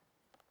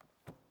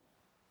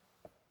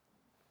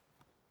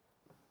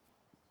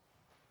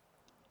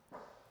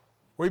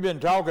We've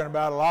been talking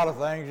about a lot of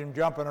things and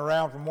jumping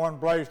around from one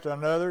place to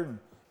another and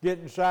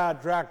getting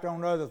sidetracked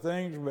on other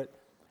things, but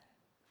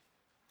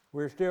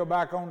we're still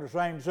back on the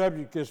same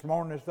subject this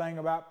morning, this thing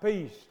about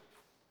peace.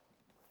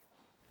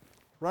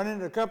 Run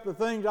into a couple of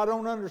things I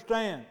don't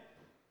understand.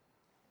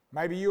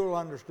 Maybe you'll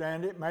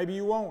understand it, maybe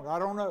you won't, I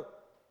don't know.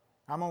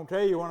 I'm going to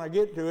tell you when I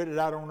get to it that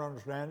I don't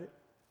understand it.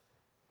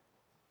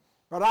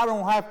 But I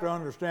don't have to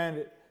understand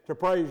it to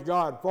praise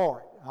God for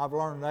it. I've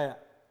learned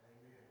that.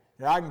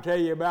 I can tell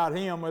you about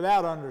Him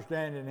without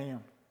understanding Him.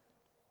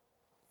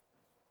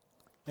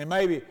 And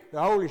maybe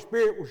the Holy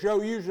Spirit will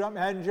show you something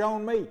that hasn't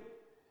shown me.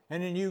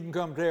 And then you can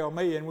come tell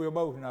me and we'll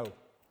both know.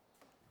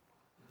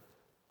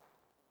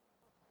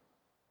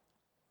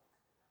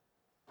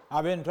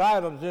 I've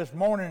entitled this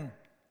morning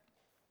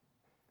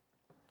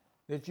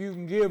that you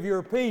can give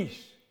your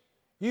peace.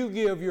 You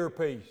give your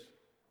peace.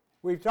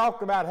 We've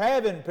talked about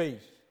having peace.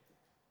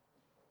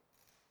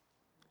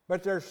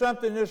 But there's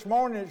something this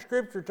morning that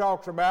Scripture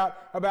talks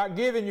about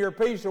giving your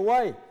peace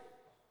away.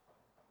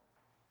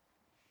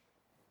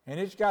 And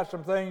it's got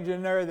some things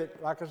in there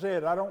that, like I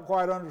said, I don't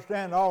quite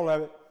understand all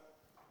of it.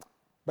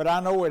 But I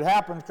know it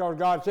happens because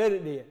God said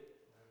it did.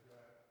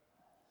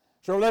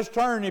 So let's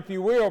turn, if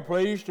you will,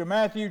 please, to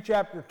Matthew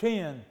chapter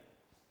 10.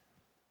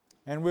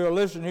 And we'll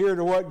listen here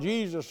to what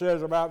Jesus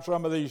says about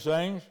some of these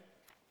things.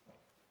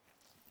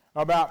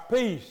 About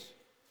peace.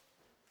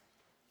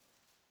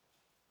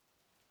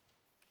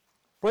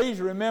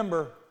 Please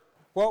remember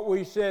what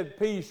we said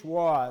peace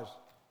was.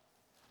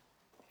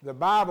 The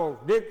Bible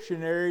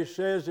dictionary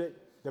says that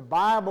the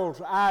Bible's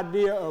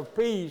idea of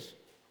peace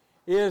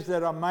is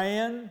that a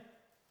man,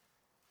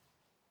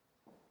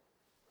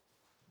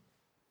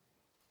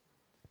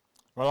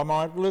 well, I'm going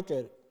to have to look at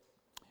it,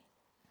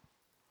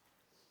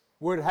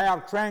 would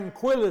have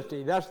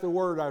tranquility. That's the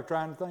word I was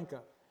trying to think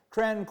of.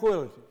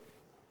 Tranquility.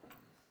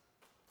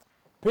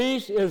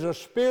 Peace is a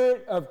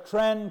spirit of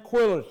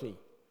tranquility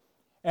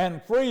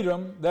and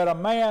freedom that a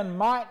man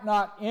might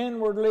not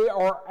inwardly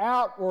or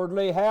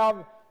outwardly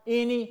have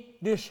any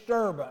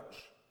disturbance.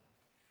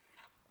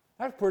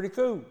 That's pretty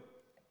cool.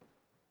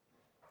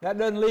 That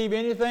doesn't leave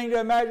anything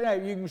to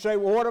imagination. You can say,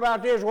 well, what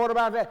about this, what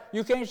about that?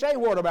 You can't say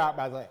what about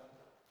by that.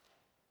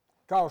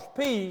 Because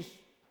peace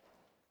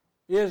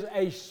is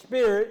a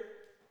spirit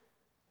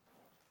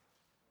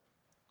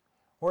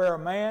where a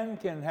man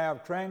can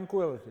have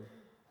tranquility,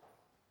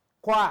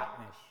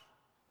 quietness,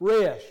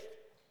 rest,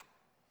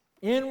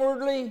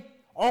 inwardly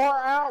or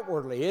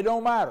outwardly, it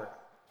don't matter.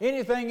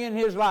 Anything in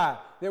his life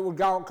that would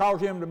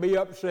cause him to be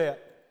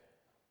upset,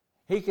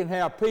 he can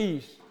have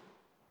peace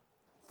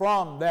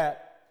from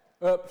that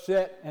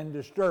upset and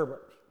disturbance.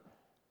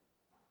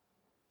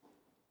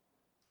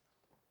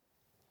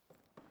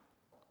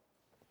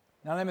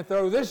 Now let me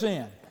throw this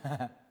in.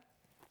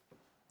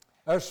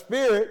 A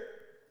spirit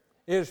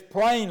is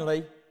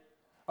plainly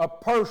a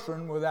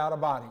person without a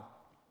body.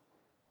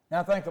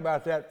 Now think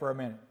about that for a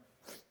minute.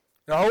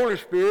 The Holy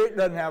Spirit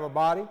doesn't have a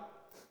body.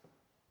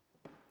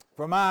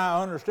 From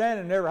my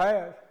understanding, never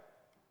has.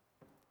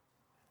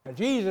 Now,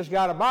 Jesus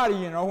got a body,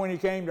 when He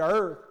came to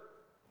earth,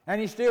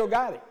 and He still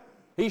got it.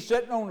 He's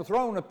sitting on the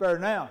throne up there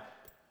now,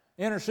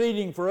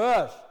 interceding for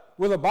us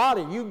with a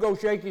body. You can go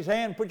shake His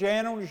hand, put your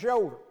hand on His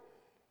shoulder.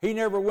 He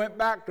never went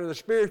back to the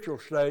spiritual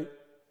state,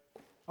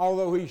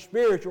 although He's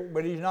spiritual,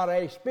 but He's not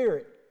a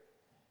spirit.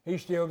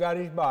 He's still got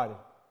His body.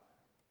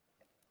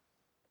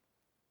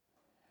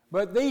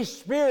 But these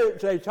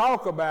spirits they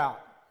talk about,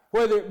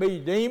 whether it be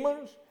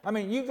demons,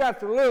 you've got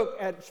to look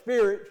at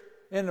spirits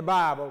in the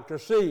Bible to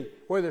see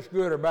whether it's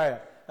good or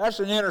bad.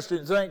 That's an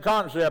interesting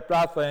concept,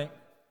 I think,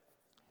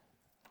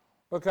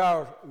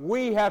 because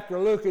we have to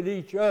look at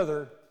each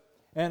other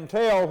and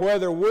tell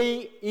whether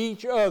we,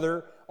 each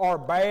other, are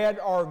bad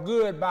or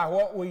good by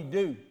what we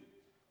do.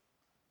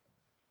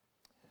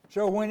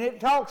 So when it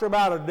talks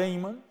about a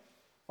demon,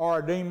 or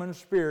a demon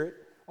spirit,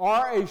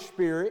 or a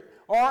spirit,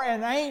 or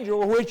an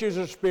angel, which is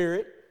a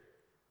spirit,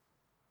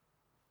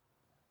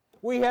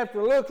 we have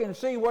to look and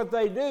see what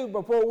they do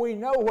before we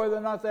know whether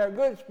or not they're a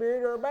good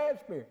spirit or a bad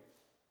spirit.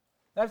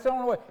 That's the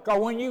only way. Because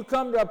when you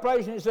come to a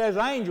place and it says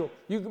angel,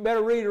 you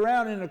better read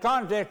around in the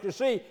context to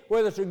see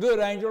whether it's a good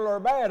angel or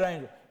a bad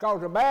angel.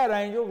 Because the bad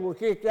angels were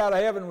kicked out of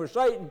heaven with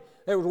Satan.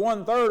 There was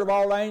 1/3 of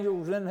all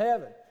angels in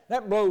heaven.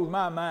 That blows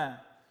my mind.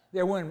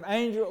 That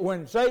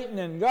when Satan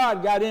and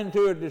God got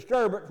into a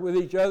disturbance with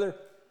each other,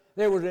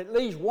 there was at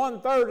least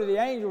 1/3 of the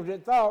angels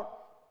that thought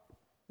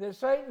that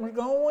Satan was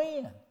going to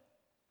win.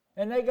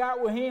 And they got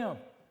with him.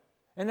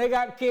 And they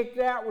got kicked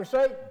out with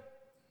Satan.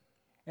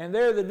 And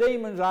they're the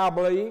demons, I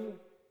believe,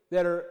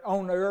 that are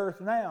on the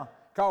earth now,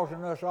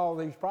 causing us all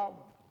these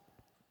problems.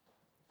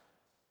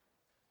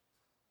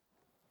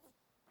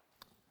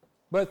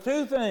 But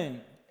two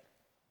things.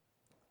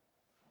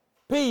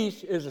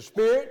 Peace is a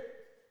spirit,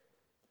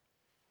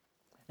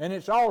 and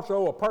it's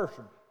also a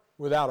person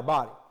without a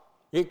body.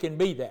 It can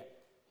be that.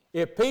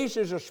 If peace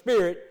is a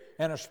spirit,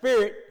 and a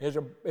spirit is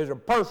a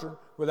person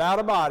without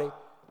a body,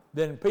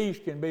 then peace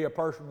can be a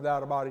person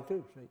without a body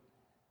too, see.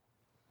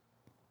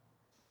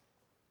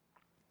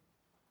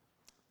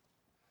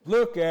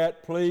 Look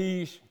at,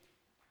 please,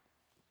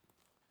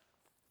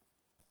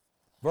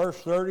 verse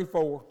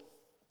 34.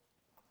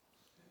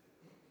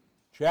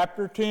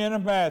 Chapter 10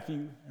 of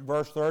Matthew and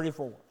verse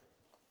 34.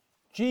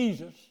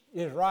 Jesus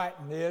is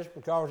writing this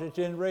because it's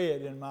in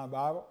red in my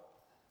Bible.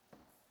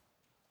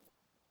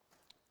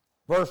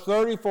 Verse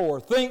 34,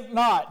 think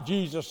not,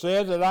 Jesus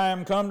said, that I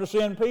am come to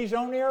send peace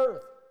on the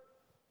earth.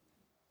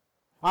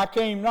 I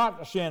came not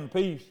to send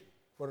peace,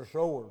 but a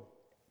sword.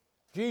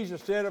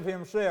 Jesus said of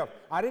himself,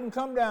 I didn't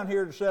come down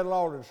here to settle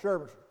all the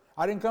disturbances.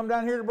 I didn't come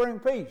down here to bring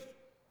peace.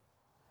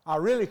 I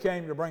really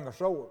came to bring a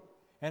sword.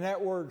 And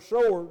that word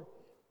sword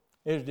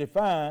is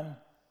defined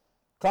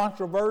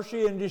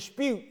controversy and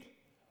dispute.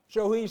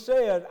 So he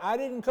said, I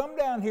didn't come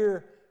down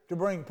here to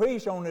bring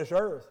peace on this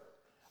earth.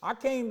 I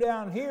came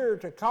down here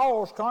to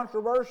cause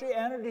controversy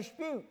and a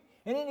dispute.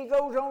 And then he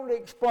goes on to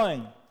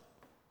explain.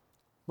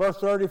 Verse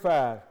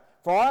 35,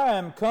 for I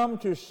am come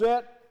to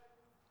set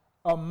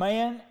a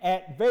man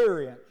at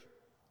variance,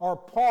 or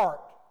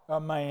part a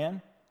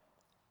man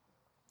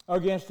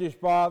against his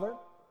father,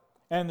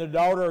 and the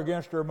daughter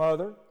against her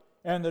mother,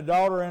 and the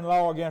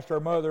daughter-in-law against her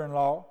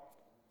mother-in-law,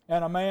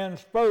 and a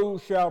man's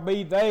foes shall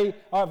be they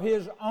of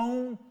his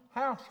own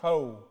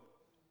household.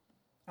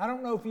 I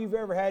don't know if you've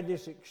ever had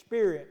this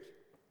experience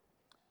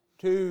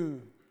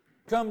to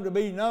come to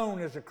be known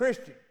as a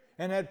Christian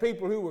and had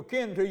people who were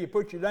kin to you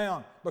put you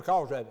down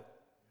because of it.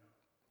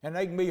 And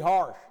they can be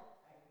harsh.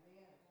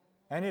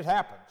 And it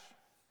happens.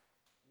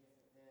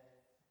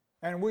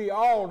 And we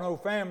all know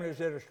families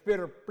that are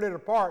split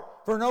apart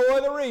for no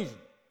other reason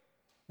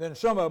than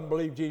some of them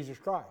believe Jesus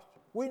Christ.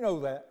 We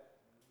know that.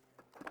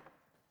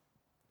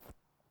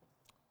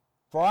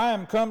 For I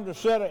am come to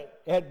set it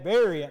at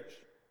variance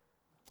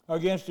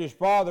against his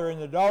father,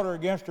 and the daughter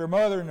against her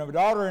mother, and the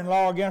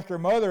daughter-in-law against her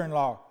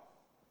mother-in-law.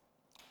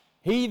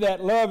 He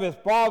that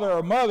loveth father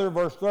or mother,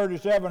 verse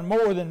 37,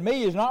 more than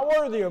me is not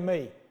worthy of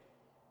me.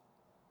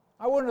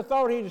 I wouldn't have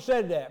thought he'd have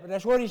said that, but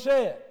that's what he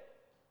said.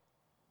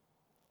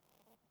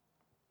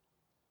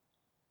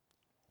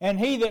 And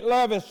he that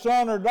loveth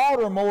son or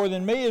daughter more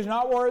than me is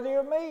not worthy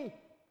of me.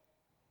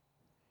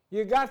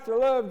 You got to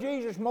love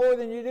Jesus more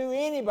than you do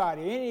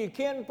anybody, any of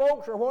your kin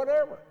folks or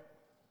whatever.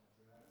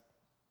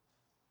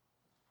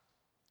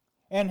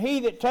 And he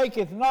that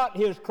taketh not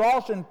his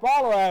cross and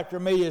follow after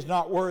me is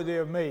not worthy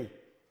of me.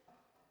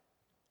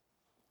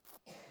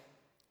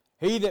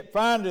 He that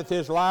findeth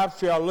his life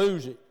shall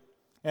lose it,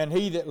 and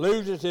he that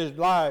loseth his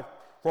life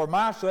for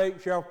my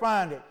sake shall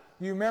find it.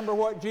 You remember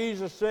what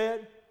Jesus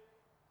said?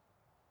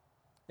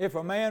 If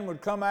a man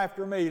would come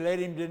after me, let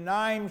him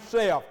deny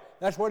himself.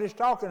 That's what he's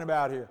talking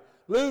about here.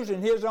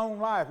 Losing his own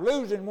life,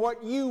 losing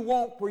what you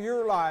want for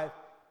your life,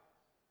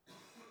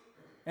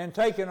 and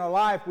taking a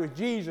life with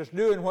Jesus,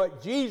 doing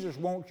what Jesus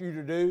wants you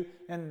to do,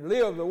 and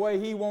live the way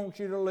he wants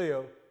you to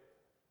live.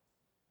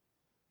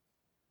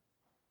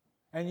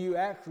 And you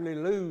actually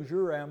lose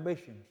your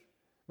ambitions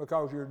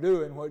because you're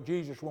doing what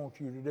Jesus wants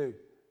you to do.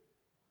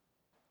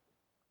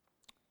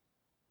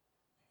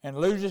 And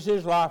loses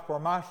his life for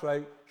my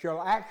sake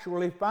shall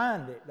actually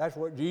find it. That's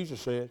what Jesus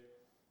said.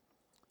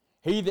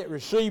 He that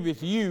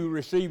receiveth you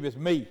receiveth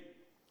me,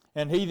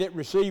 and he that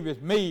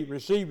receiveth me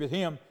receiveth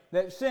him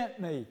that sent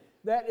me.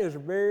 That is a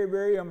very,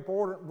 very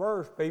important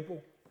verse,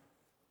 people.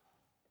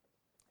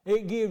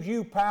 It gives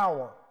you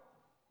power.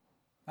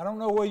 I don't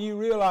know whether you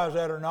realize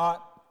that or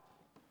not,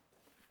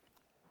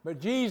 but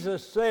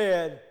Jesus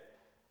said,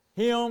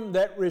 him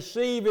that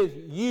receiveth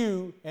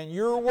you and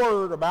your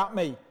word about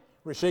me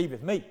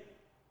receiveth me.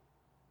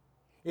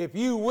 If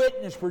you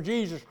witness for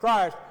Jesus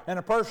Christ and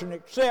a person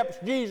accepts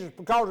Jesus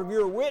because of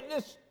your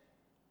witness,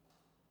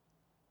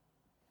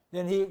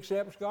 then he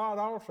accepts God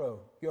also,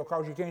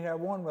 because you can't have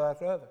one without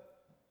the other.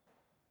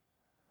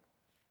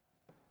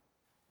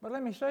 But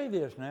let me say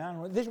this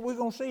now. We're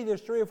going to see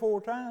this 3 or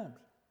 4 times.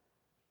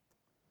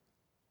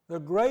 The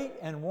great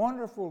and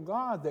wonderful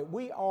God that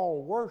we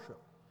all worship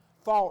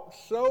thought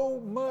so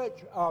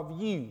much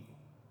of you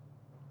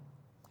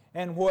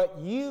and what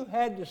you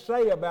had to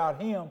say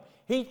about him.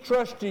 He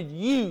trusted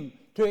you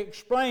to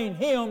explain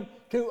him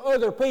to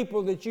other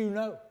people that you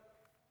know.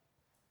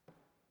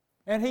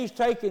 And he's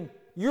taken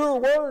your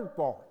word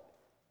for it.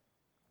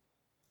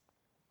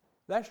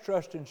 That's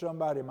trusting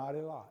somebody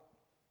mighty lot.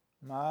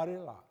 Mighty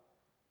lot.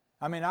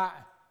 I mean,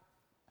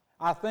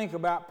 I think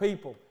about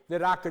people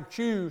that I could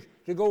choose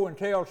to go and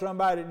tell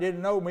somebody that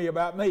didn't know me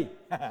about me.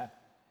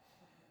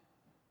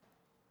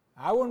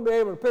 I wouldn't be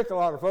able to pick a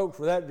lot of folks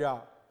for that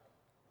job.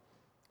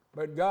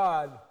 But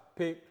God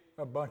picked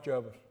a bunch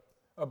of us.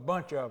 A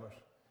bunch of us.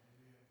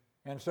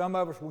 And some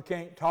of us, we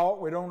can't talk.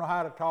 We don't know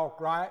how to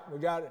talk right. We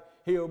got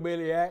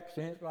hillbilly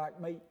accents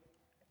like me.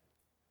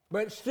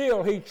 But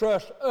still, he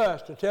trusts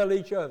us to tell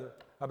each other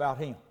about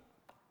him.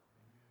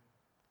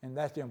 And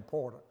that's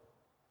important.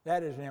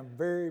 That is a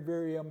very,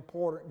 very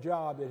important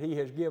job that he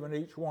has given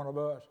each one of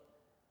us.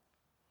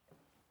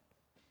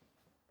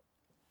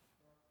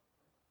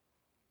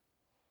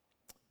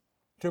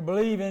 To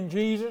believe in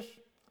Jesus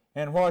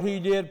and what he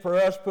did for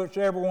us puts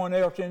everyone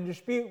else in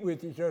dispute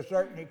with you to a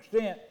certain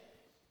extent.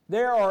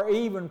 There are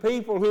even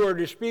people who are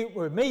disputing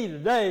with me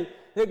today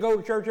that go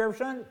to church every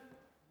Sunday.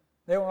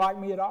 They don't like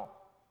me at all.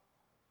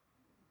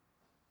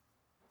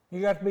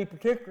 You got to be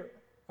particular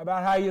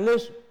about how you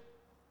listen.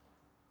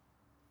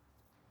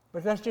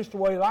 But that's just the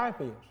way life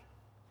is.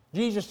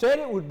 Jesus said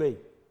it would be.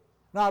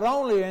 Not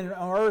only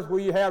on earth will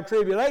you have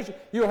tribulation,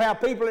 you'll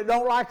have people that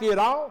don't like you at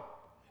all.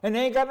 And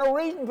they ain't got no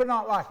reason for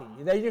not liking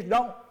you. They just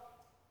don't.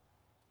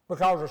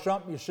 Because of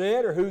something you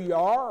said or who you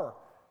are, or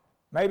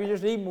maybe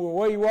just even the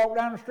way you walk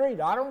down the street.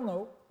 I don't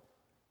know.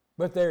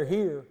 But they're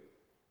here.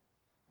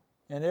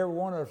 And every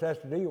one of us has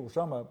to deal with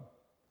some of them.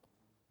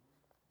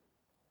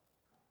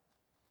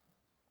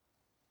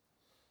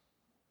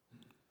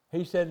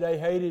 He said they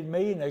hated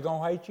me and they're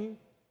going to hate you.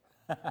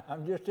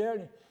 I'm just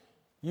telling you.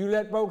 You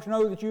let folks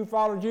know that you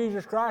follow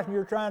Jesus Christ and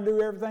you're trying to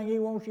do everything He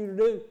wants you to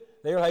do,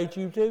 they'll hate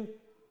you too.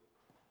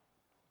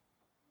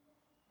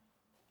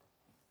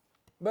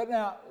 But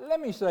now, let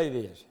me say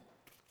this.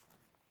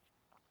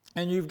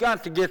 And you've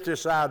got to get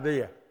this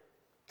idea,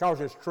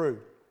 because it's true.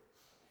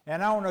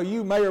 And I don't know,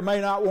 you may or may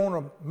not want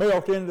to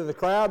melt into the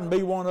crowd and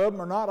be one of them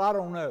or not. I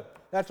don't know.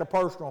 That's a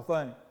personal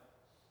thing.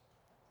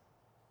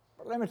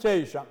 But let me tell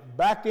you something.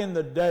 Back in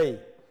the day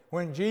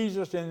when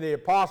Jesus and the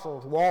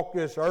apostles walked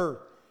this earth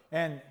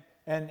and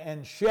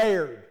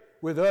shared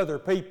with other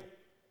people,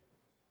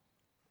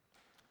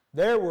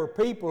 there were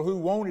people who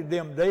wanted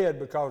them dead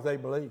because they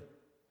believed.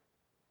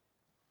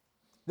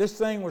 This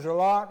thing was a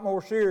lot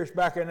more serious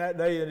back in that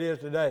day than it is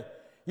today.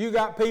 You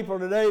got people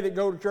today that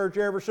go to church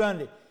every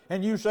Sunday,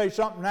 and you say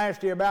something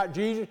nasty about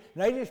Jesus,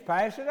 and they just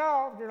pass it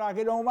off. They're like,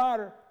 it don't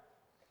matter.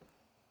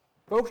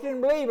 Folks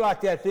didn't believe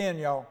like that then,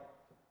 y'all.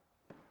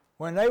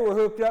 When they were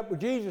hooked up with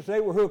Jesus,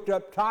 they were hooked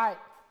up tight.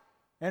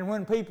 And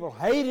when people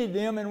hated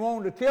them and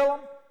wanted to kill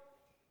them,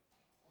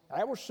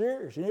 that was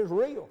serious and it was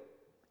real.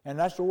 And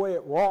that's the way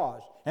it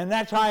was. And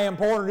that's how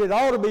important it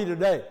ought to be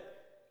today.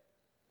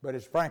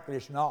 But frankly,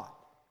 it's not.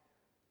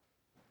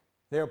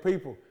 There are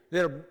people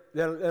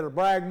that'll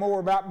brag more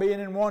about being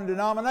in one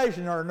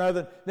denomination or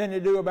another than they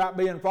do about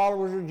being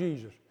followers of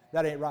Jesus.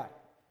 That ain't right.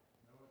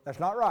 That's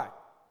not right.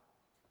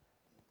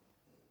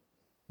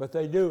 But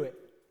they do it.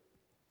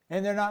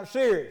 And they're not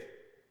serious.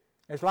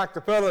 It's like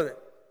the fellow that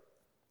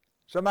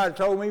somebody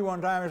told me one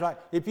time, it's like,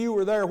 if you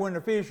were there when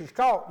the fish was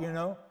caught, you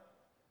know,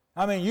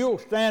 I mean, you'll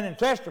stand and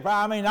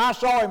testify. I mean, I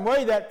saw him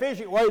weigh that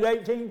fish, it weighed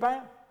 18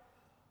 pounds.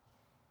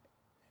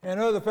 And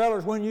other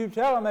fellows, when you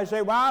tell them, they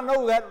say, well, I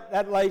know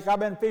that lake, I've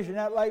been fishing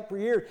that lake for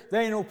years,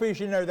 there ain't no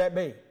fish in there that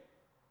big.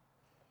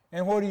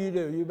 And what do?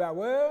 You about,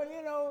 well,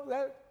 you know,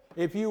 that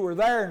if you were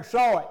there and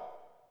saw it,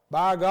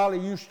 by golly,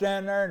 you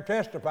stand there and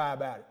testify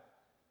about it.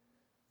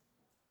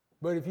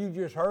 But if you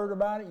just heard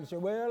about it, you say,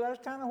 well,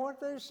 that's kind of what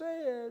they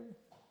said.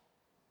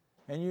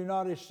 And you're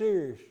not as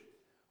serious.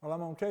 Well, I'm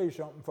going to tell you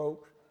something,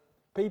 folks.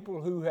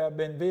 People who have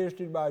been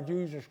visited by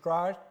Jesus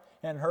Christ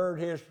and heard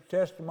His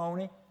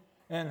testimony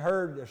and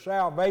heard the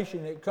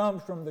salvation that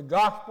comes from the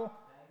gospel,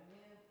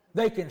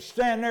 they can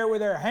stand there with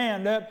their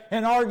hand up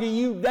and argue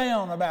you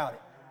down about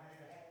it.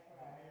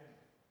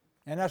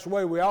 And that's the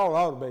way we all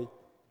ought to be.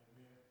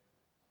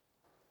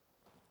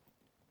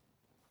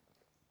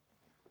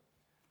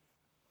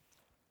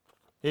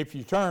 If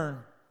you turn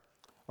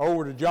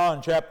over to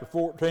John chapter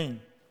 14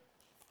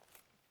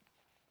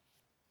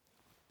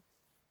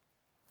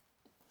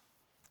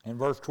 and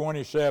verse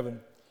 27,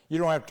 you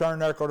don't have to turn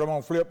there because I'm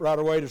going to flip right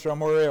away to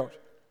somewhere else.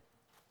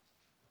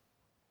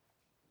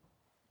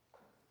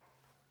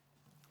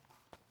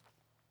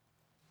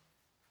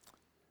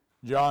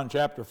 John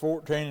chapter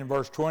 14 and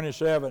verse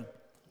 27.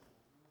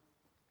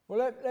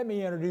 Well, let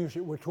me introduce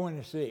it with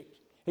 26.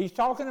 He's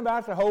talking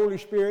about the Holy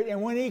Spirit,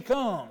 and when He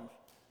comes,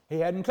 He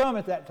hadn't come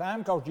at that time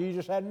because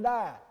Jesus hadn't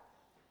died.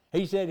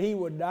 He said He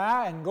would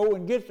die and go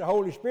and get the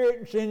Holy Spirit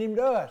and send Him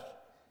to us.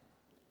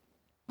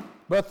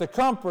 But the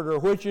Comforter,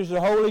 which is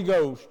the Holy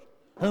Ghost,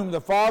 whom the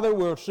Father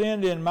will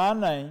send in my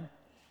name,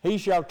 He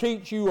shall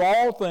teach you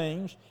all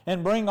things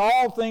and bring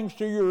all things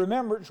to your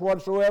remembrance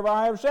whatsoever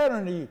I have said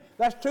unto you.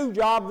 That's two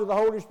jobs of the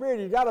Holy Spirit.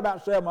 He's got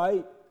about 7 or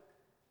 8.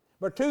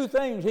 But two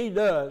things He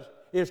does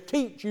is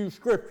teach you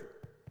Scripture,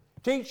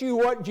 teach you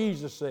what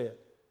Jesus said,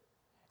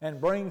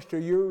 and brings to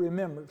your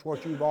remembrance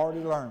what you've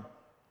already learned.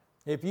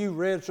 If you've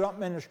read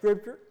something in the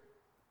Scripture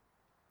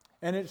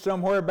and it's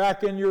somewhere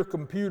back in your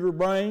computer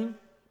brain,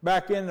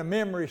 back in the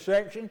memory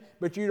section,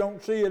 but you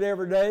don't see it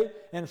every day,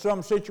 and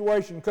some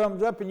situation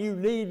comes up and you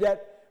need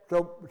that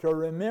to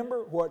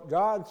remember what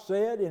God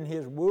said in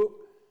His book,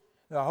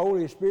 the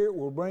Holy Spirit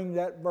will bring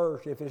that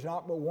verse, if it's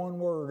not but one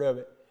word of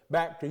it,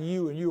 back to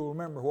you, and you'll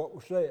remember what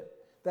was said.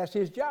 That's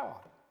His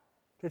job,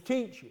 to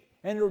teach you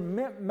and to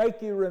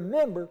make you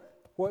remember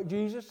what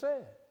Jesus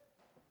said.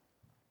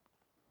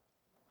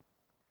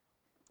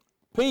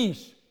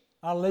 Peace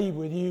I leave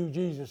with you,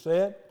 Jesus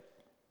said.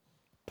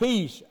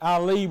 Peace I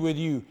leave with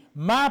you.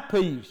 My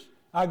peace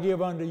I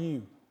give unto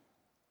you.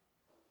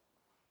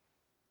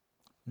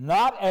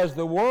 Not as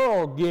the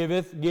world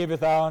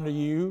giveth I unto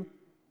you,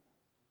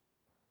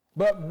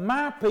 but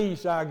my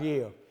peace I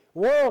give. The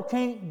world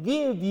can't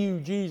give you,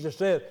 Jesus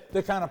said,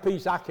 the kind of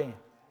peace I can.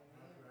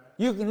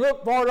 You can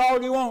look for it all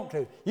you want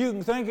to. You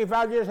can think if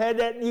I just had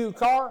that new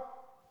car,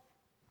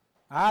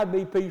 I'd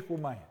be a peaceful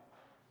man.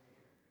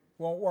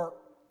 Won't work.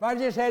 If I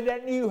just had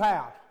that new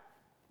house,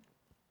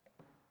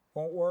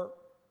 won't work.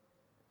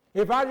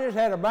 If I just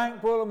had a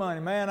bank full of money,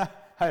 man,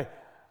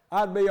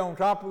 I'd be on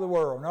top of the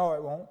world. No,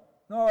 it won't.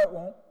 No, it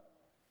won't.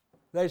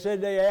 They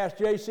said they asked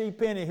J.C.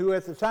 Penney, who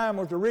at the time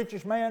was the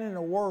richest man in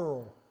the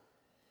world.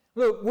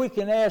 Look, we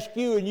can ask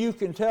you and you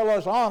can tell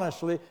us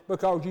honestly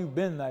because you've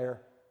been there.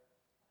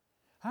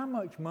 How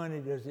much money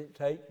does it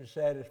take to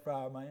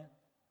satisfy a man?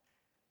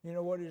 You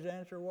know what his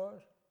answer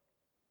was?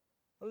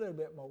 A little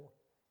bit more.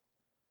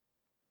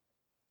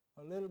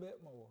 A little bit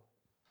more.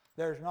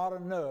 There's not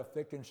enough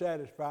that can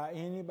satisfy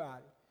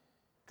anybody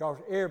because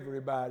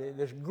everybody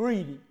that's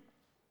greedy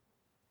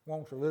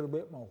wants a little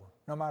bit more,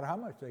 no matter how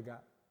much they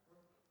got.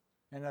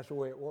 And that's the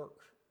way it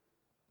works.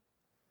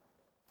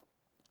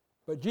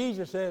 But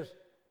Jesus says,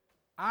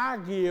 I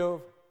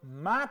give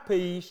my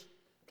peace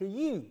to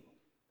you.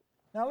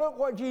 Now look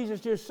what Jesus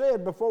just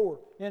said before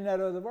in that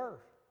other verse.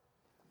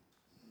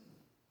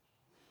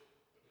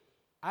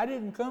 I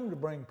didn't come to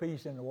bring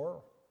peace in the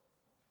world.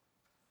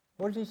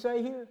 What does he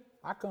say here?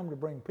 I come to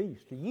bring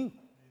peace to you.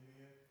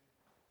 Amen.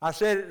 I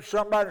said it to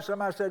somebody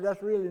said,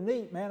 that's really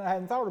neat, man. I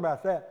hadn't thought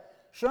about that.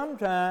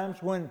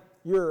 Sometimes when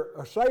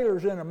a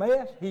sailor's in a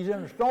mess, he's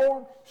in a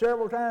storm.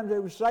 Several times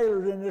there were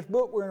sailors in this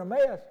book were in a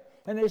mess.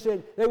 And they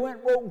said, they went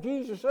and woke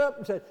Jesus up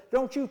and said,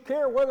 don't you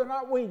care whether or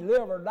not we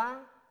live or die?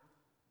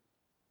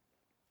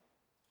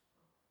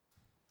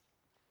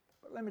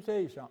 But let me tell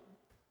you something.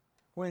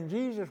 When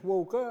Jesus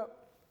woke up,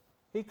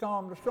 he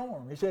calmed the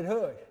storm. He said,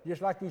 hush.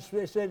 Just like he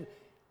said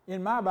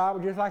in my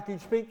Bible, just like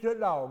you'd speak to a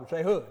dog and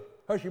say, hush,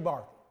 hush your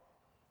barking.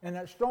 And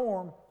that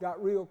storm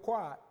got real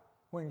quiet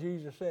when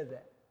Jesus said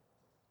that.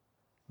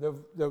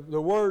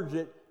 The words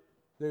that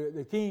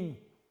the King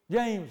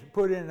James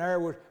put in there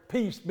was,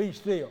 peace, be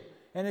still.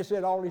 And it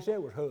said, all he said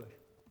was, hush.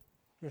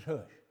 Just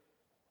hush.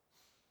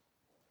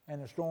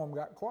 And the storm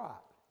got quiet.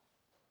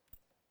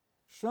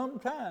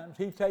 Sometimes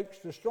he takes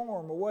the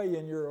storm away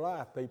in your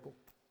life, people.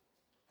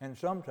 And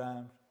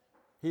sometimes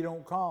he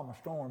don't calm a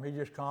storm, he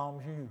just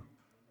calms you.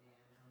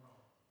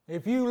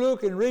 If you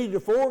look and read the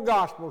 4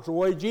 Gospels, the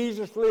way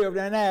Jesus lived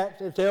in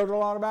Acts, it tells a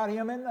lot about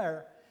him in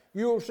there.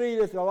 You'll see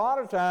that a lot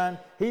of times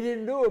he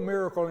didn't do a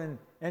miracle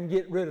and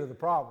get rid of the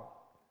problem.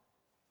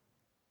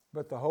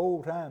 But the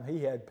whole time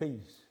he had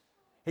peace.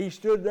 He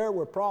stood there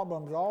with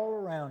problems all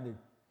around him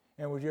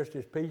and was just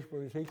as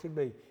peaceful as he could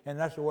be. And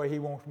that's the way he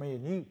wants me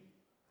and you.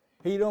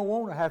 He don't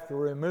want to have to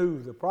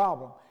remove the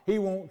problem. He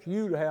wants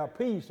you to have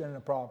peace in the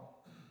problem.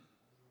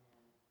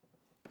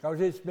 Because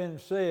it's been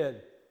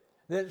said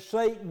that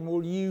Satan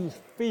will use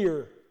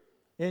fear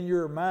in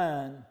your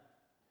mind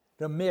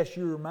to mess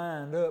your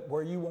mind up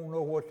where you won't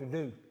know what to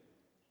do.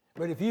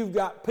 But if you've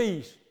got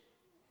peace,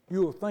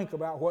 you'll think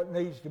about what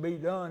needs to be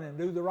done and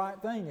do the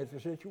right thing at the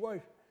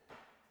situation.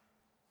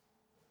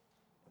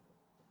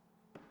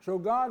 So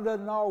God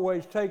doesn't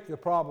always take the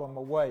problem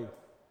away.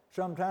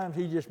 Sometimes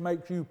he just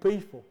makes you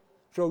peaceful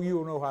so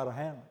you'll know how to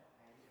handle it.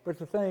 But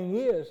the thing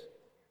is,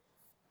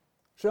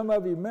 some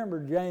of you remember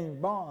James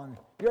Bond.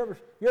 You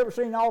ever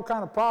seen all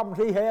kind of problems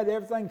he had,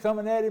 everything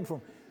coming at him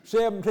from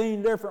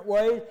 17 different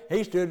ways?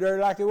 He stood there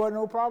like there wasn't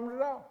no problems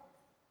at all.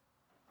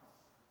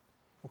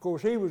 Of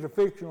course, he was a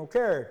fictional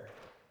character.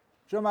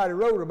 Somebody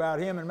wrote about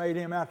him and made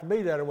him out to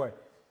be that way.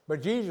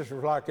 But Jesus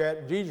was like that,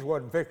 and Jesus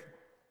wasn't fiction.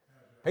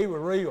 He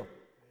was real.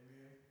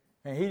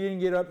 And he didn't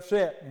get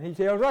upset. And he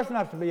tells us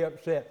not to be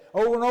upset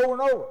over and over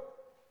and over.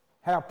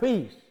 Have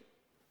peace.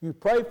 You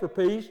pray for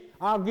peace.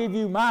 I'll give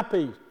you my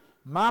peace.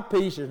 My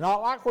peace is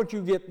not like what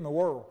you get in the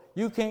world.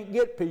 You can't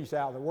get peace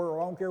out of the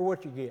world. I don't care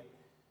what you get.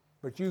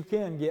 But you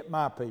can get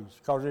my peace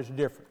because it's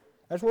different.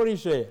 That's what he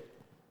said.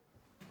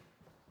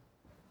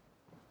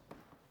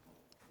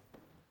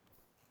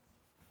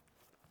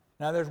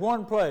 Now there's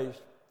one place,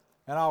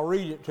 and I'll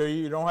read it to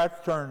you. You don't have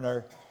to turn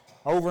there.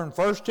 Over in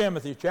 1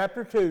 Timothy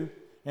chapter 2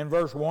 in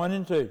verse 1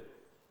 and 2.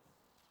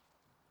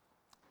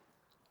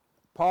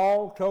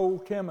 Paul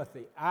told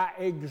Timothy, I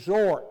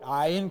exhort,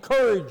 I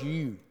encourage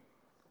you,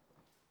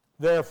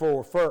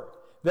 therefore,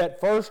 that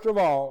first of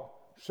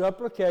all,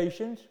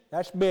 supplications,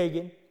 that's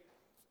begging,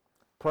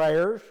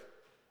 prayers,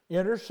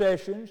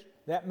 intercessions,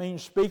 that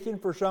means speaking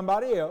for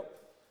somebody else,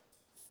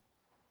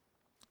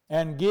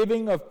 and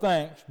giving of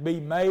thanks be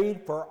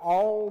made for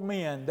all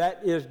men.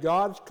 That is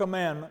God's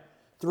commandment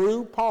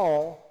through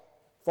Paul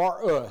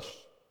for us.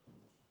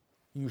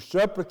 You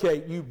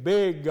supplicate, you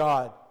beg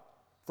God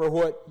for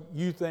what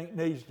you think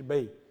needs to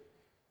be.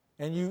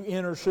 And you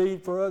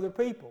intercede for other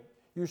people.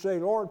 You say,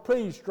 Lord,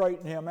 please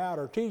straighten him out,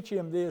 or teach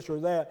him this or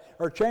that,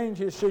 or change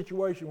his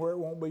situation where it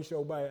won't be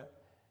so bad.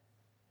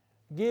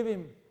 Give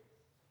him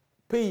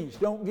peace.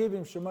 Don't give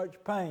him so much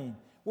pain.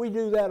 We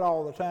do that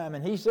all the time,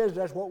 and he says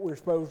that's what we're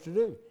supposed to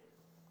do.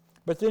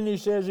 But then he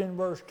says in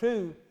verse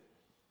 2,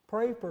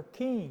 pray for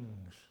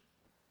kings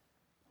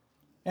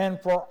and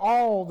for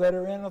all that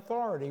are in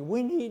authority.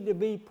 We need to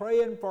be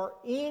praying for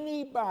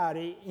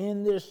anybody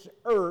in this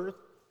earth,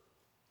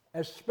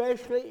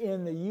 especially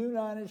in the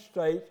United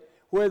States,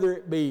 whether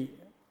it be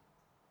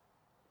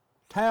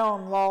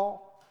town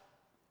law,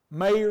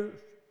 mayors,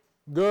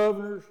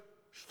 governors,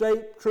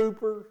 state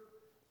troopers,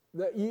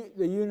 the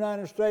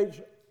United States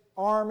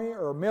Army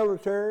or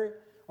military,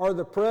 or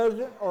the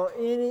president, or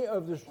any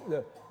of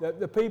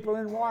the people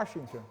in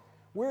Washington.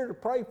 We're to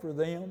pray for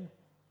them.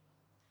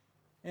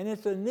 And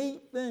it's a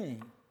neat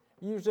thing.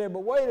 You say,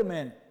 but wait a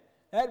minute.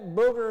 That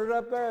booger's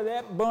up there,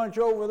 that bunch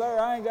over there,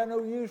 I ain't got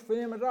no use for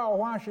them at all.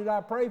 Why should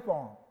I pray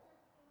for them?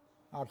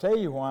 I'll tell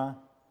you why.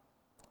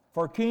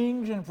 For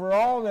kings and for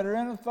all that are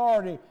in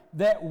authority,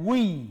 that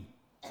we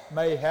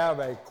may have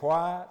a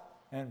quiet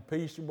and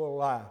peaceable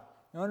life.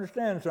 You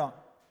understand something?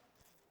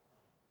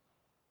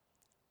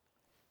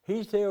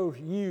 He tells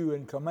you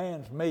and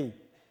commands me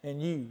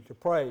and you to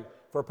pray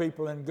for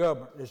people in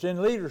government that's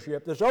in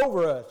leadership, that's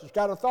over us, that's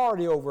got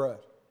authority over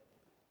us,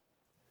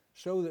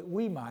 so that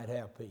we might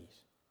have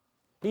peace.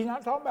 He's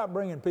not talking about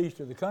bringing peace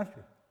to the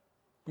country.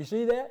 You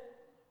see that?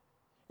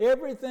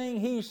 Everything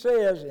he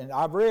says, and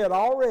I've read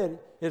already,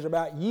 is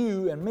about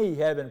you and me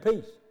having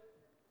peace.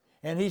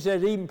 And he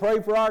says even pray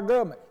for our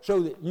government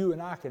so that you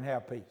and I can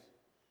have peace.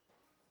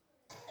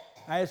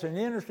 Now, it's an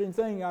interesting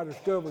thing I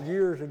discovered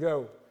years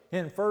ago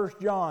in 1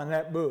 John,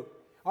 that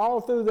book. All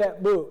through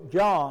that book,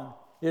 John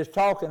is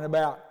talking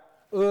about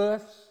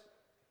us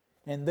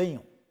and them,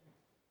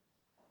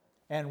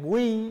 and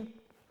we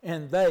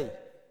and they.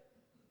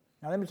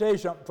 Now let me tell you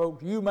something,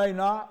 folks. You may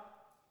not,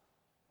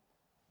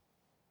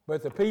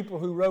 but the people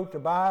who wrote the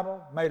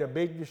Bible made a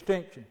big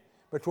distinction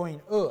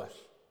between us,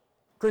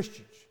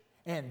 Christians,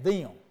 and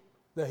them,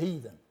 the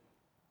heathen,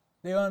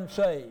 the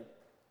unsaved.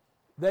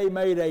 They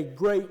made a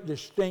great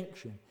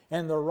distinction.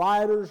 And the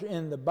writers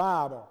in the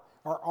Bible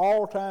are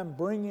all time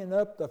bringing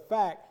up the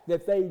fact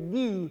that they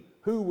knew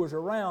who was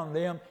around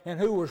them and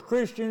who was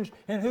Christians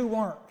and who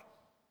weren't.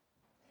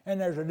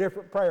 And there's a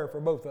different prayer for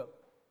both of them.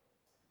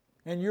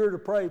 And you're to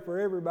pray for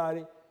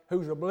everybody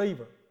who's a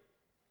believer.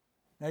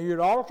 Now you'd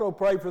also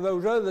pray for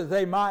those others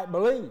they might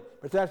believe,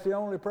 but that's the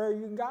only prayer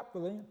you can got for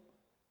them.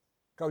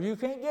 Because you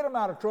can't get them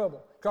out of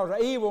trouble, because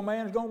the evil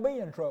man's going to be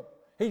in trouble.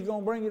 He's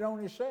going to bring it on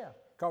himself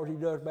because he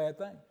does bad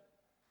things.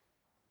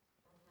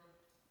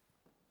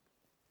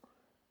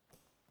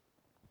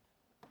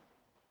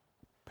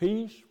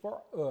 Peace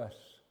for us.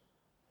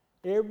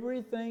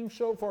 Everything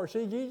so far.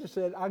 See, Jesus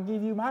said, I'll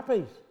give you my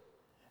peace.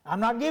 I'm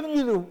not giving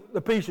you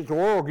the peace that the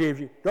world gives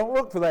you. Don't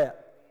look for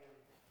that.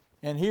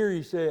 And here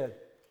he said,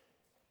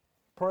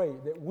 pray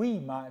that we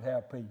might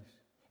have peace.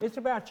 It's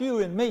about you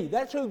and me.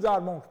 That's who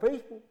God wants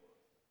peaceful.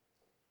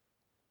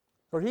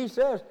 Because he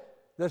says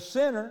the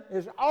sinner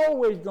is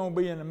always going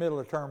to be in the middle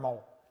of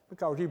turmoil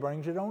because he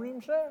brings it on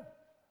himself.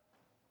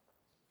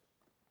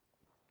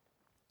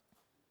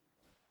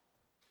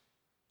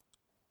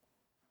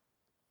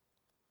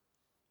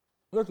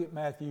 Look at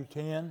Matthew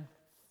 10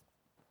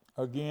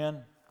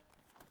 again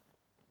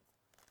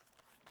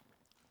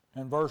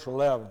and verse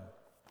 11.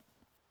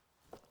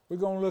 We're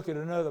going to look at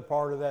another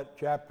part of that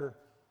chapter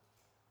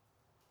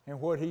and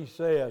what he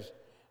says.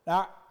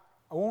 Now,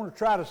 I want to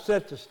try to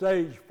set the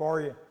stage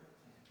for you.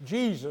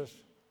 Jesus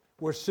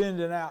was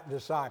sending out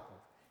disciples.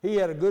 He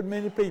had a good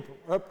many people,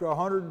 up to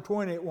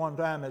 120 at one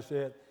time, it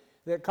said,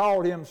 that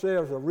called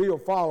themselves the real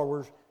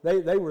followers.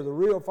 They were the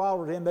real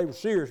followers of him. They were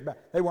serious about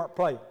it. They weren't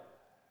playing.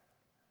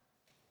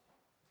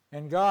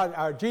 And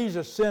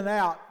Jesus sent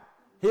out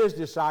his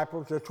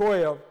disciples, the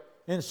 12,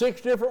 in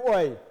 6 different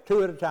ways,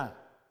 2 at a time.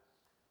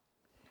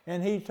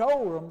 And he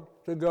told them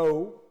to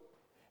go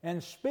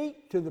and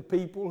speak to the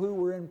people who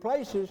were in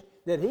places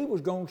that he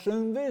was going to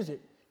soon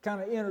visit.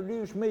 Kind of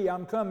introduce me,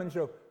 I'm coming,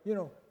 so,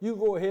 you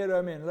go ahead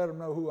of me and let them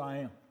know who I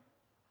am.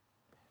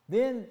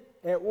 Then,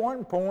 at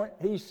one point,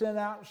 he sent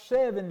out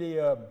 70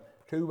 of them,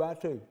 2 by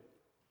 2.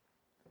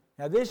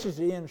 Now, this is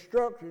the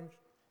instructions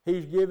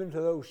he's given to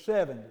those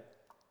 70.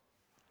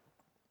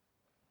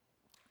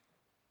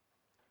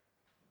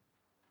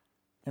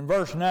 In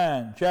verse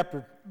 9,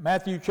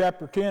 Matthew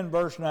chapter 10,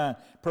 verse 9,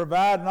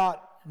 provide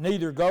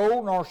neither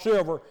gold nor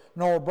silver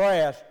nor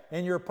brass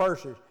in your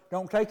purses.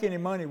 Don't take any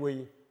money with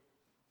you.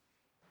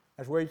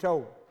 That's what he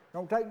told them.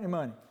 Don't take any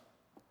money.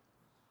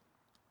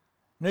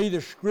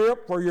 Neither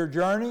scrip for your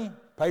journey,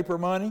 paper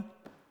money,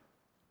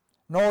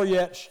 nor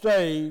yet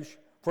staves,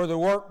 for the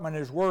workman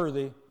is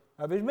worthy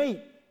of his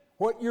meat.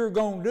 What you're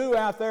going to do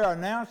out there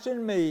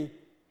announcing me,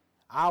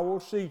 I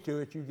will see to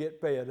it you get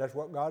fed. That's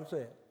what God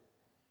said.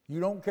 You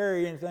don't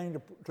carry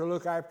anything to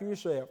look after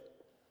yourself.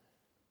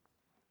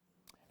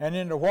 And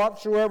into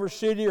whatsoever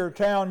city or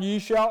town ye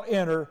shall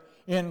enter,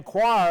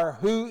 inquire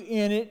who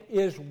in it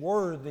is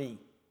worthy.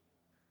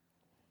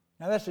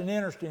 Now that's an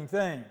interesting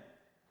thing.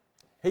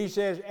 He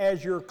says,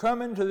 as you're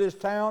coming to this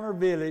town or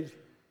village,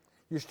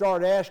 you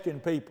start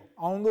asking people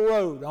on the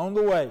road, on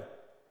the way,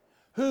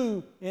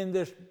 who in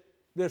this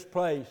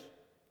place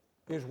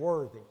is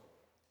worthy.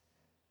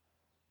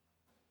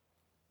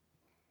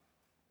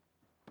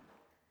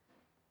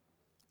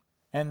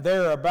 And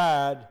there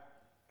abide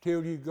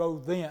till you go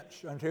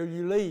thence, until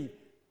you leave.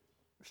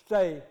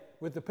 Stay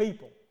with the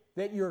people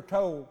that you're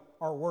told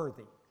are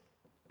worthy.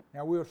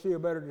 Now we'll see a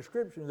better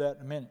description of that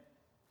in a minute.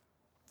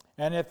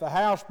 And if the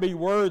house be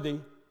worthy,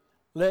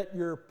 let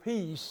your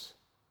peace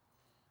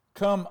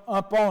come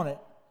upon it.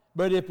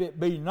 But if it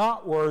be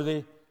not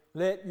worthy,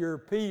 let your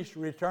peace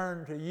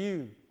return to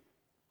you.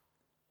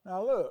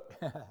 Now look,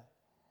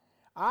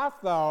 I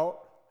thought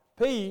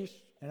peace,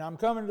 and I'm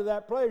coming to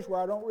that place where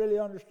I don't really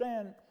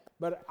understand,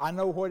 but I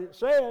know what it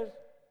says,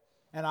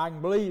 and I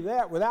can believe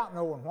that without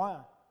knowing why.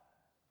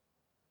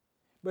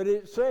 But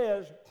it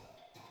says,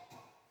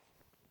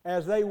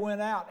 as they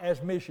went out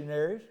as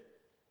missionaries,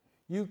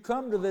 you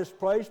come to this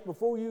place,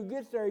 before you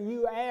get there,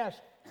 you ask,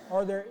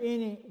 are there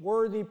any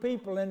worthy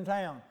people in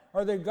town?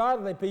 Are there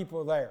godly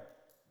people there?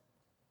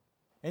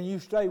 And you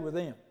stay with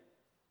them.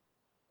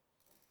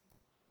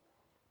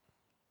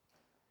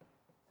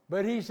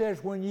 But he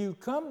says, when you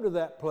come to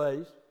that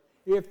place,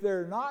 if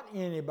there's not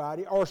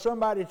anybody, or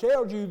somebody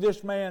tells you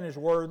this man is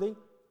worthy,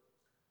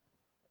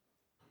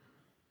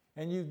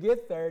 and you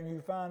get there and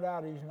you find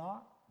out he's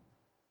not,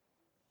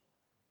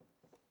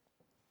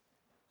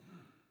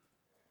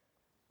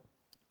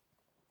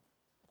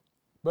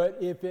 but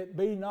if it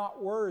be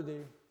not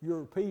worthy,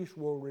 your peace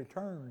will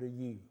return to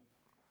you.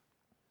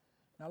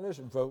 Now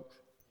listen, folks.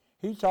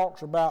 He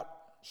talks about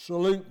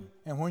saluting.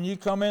 And when you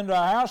come into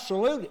a house,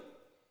 salute it.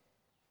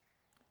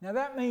 Now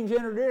that means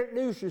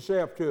introduce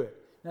yourself to it.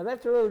 Now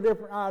that's a little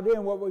different idea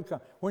than what we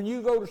come. When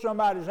you go to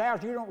somebody's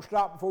house, you don't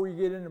stop before you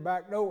get in the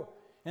back door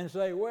and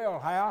say, well,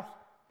 house,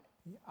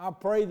 I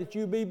pray that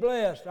you be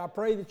blessed. I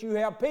pray that you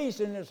have peace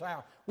in this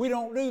house. We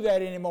don't do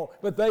that anymore.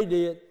 But they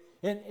did.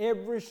 And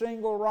every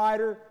single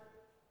writer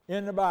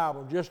in the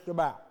Bible, just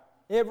about.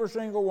 Every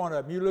single one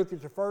of them. You look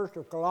at the first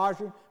of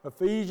Colossians,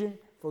 Ephesians,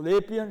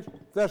 Philippians,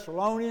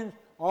 Thessalonians,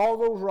 all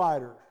those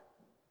writers.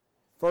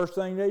 First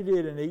thing they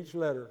did in each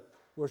letter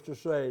was to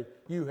say,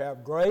 you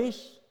have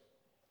grace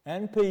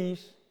and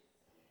peace.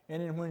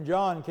 And then when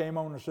John came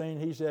on the scene,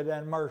 he said,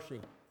 and mercy.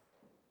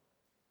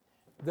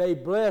 They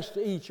blessed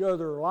each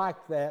other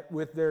like that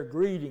with their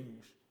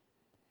greetings.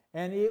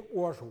 And it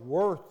was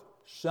worth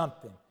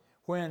something.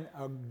 When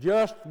a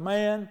just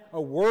man,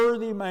 a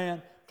worthy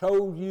man,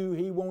 told you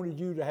he wanted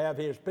you to have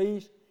his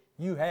peace,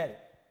 you had it.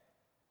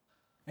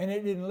 And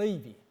it didn't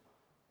leave you.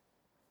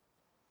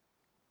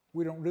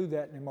 We don't do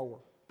that anymore.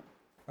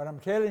 But I'm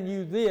telling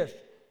you this,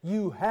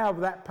 you have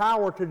that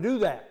power to do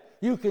that.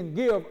 You can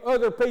give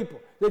other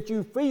people that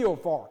you feel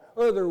for,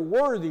 other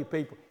worthy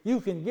people, you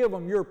can give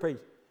them your peace.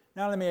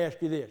 Now let me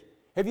ask you this.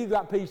 Have you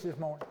got peace this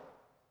morning?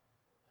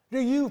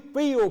 Do you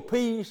feel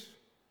peace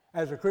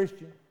as a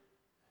Christian?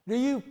 Do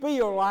you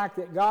feel like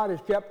that God has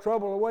kept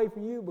trouble away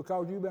from you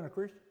because you've been a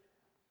Christian?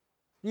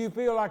 Do you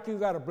feel like you've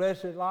got a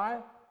blessed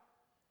life?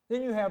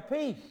 Then you have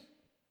peace.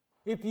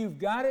 If you've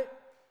got it,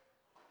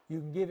 you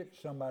can give it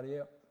to somebody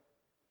else.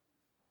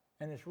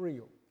 And it's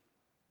real.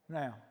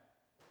 Now,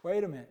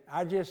 wait a minute.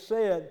 I just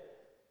said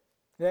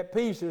that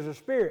peace is a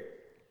spirit.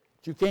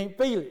 But you can't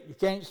feel it. You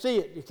can't see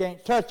it. You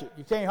can't touch it.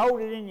 You can't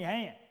hold it in your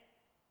hand.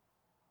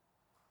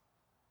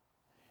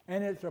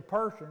 And it's a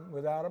person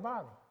without a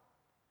body.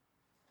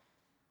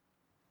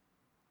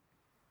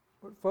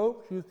 But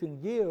folks, you can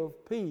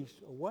give peace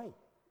away.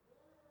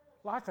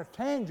 Like a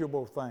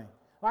tangible thing.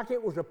 Like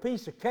it was a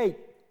piece of cake.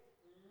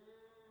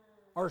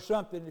 Or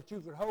something that you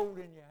could hold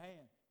in your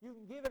hand. You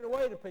can give it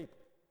away to people.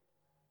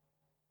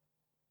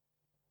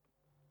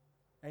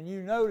 And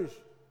you notice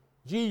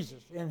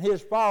Jesus and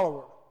his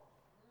followers,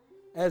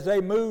 as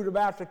they moved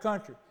about the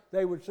country,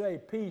 they would say,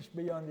 peace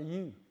be unto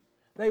you.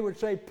 They would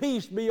say,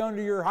 peace be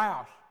unto your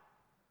house.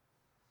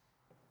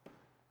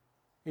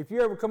 If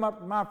you ever come up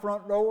to my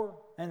front door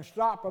and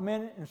stop a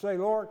minute and say,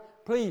 Lord,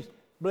 please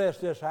bless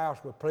this house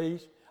with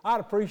peace, I'd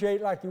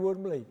appreciate it like you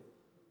wouldn't believe it.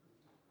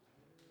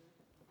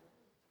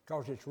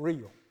 Because it's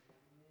real.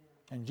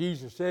 And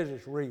Jesus says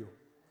it's real.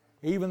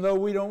 Even though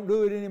we don't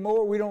do it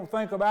anymore, we don't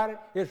think about it,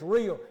 it's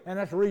real. And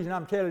that's the reason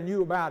I'm telling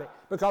you about it.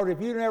 Because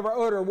if you never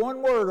utter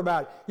one word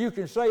about it, you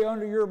can say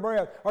under your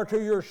breath or to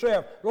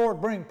yourself,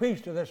 Lord, bring peace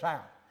to this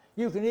house.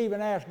 You can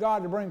even ask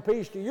God to bring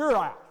peace to your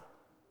house.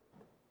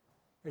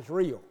 It's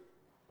real.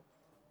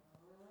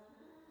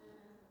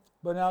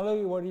 But now look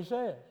at what he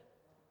says.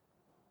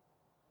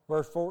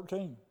 Verse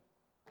 14.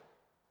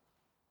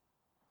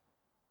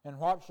 And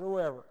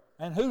whatsoever,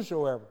 and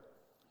whosoever,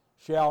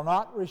 shall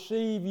not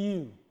receive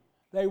you.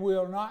 They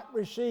will not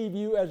receive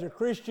you as a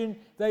Christian.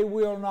 They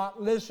will not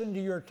listen to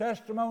your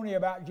testimony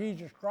about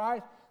Jesus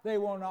Christ. They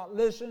will not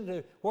listen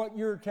to what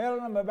you're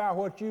telling them about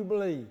what you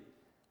believe.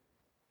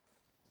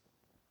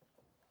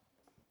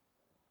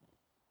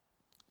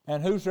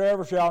 And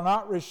whosoever shall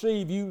not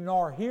receive you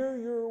nor hear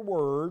your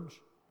words,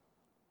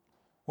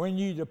 when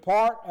you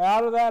depart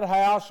out of that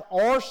house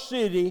or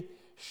city,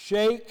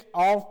 shake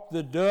off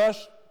the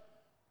dust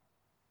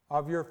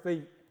of your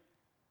feet.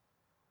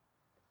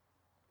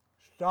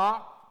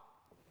 Stop.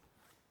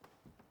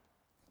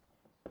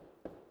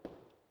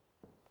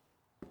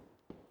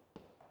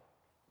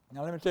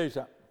 Now let me tell you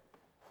something.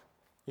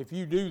 If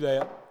you do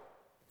that,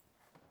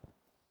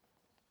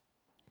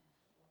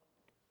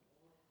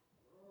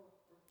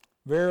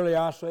 verily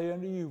I say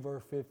unto you,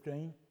 verse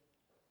 15,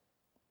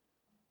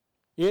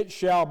 it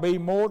shall be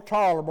more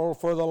tolerable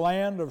for the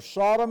land of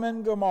Sodom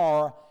and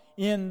Gomorrah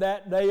in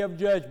that day of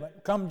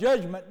judgment. Come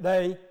judgment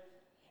day,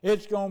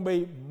 it's going to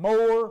be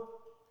more.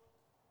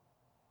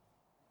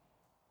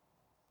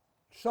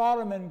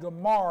 Sodom and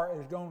Gomorrah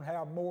is going to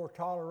have more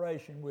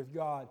toleration with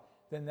God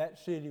than that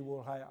city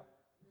will have.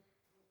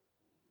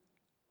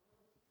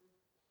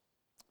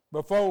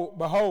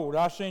 Behold,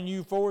 I send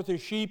you forth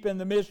as sheep in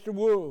the midst of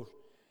wolves.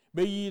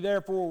 Be ye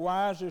therefore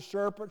wise as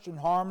serpents and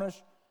harmless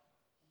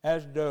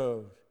as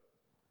doves.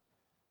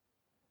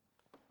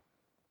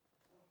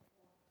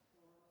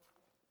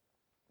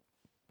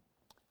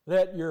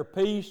 Let your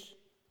peace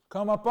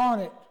come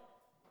upon it.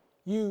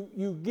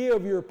 You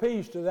give your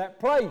peace to that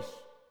place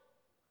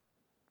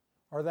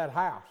or that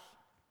house.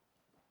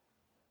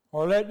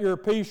 Or let your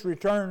peace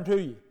return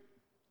to you.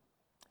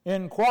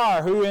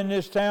 Inquire who in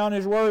this town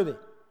is worthy.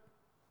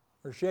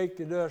 Or shake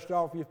the dust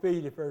off your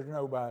feet if there's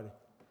nobody.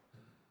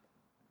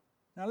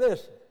 Now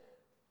listen.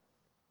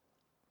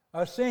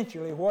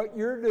 Essentially what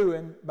you're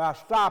doing by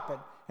stopping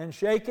and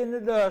shaking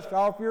the dust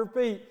off your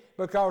feet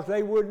because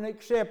they wouldn't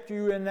accept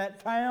you in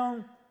that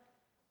town,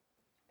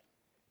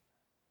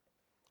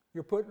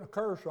 you're putting a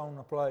curse on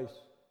the place.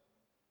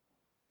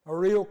 A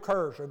real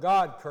curse, a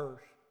God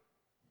curse.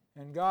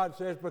 And God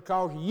says,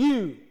 because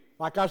you,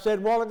 like I said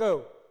a while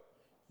ago,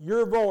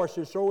 your voice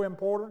is so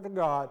important to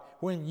God.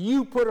 When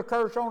you put a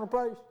curse on a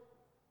place,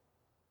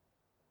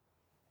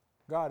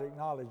 God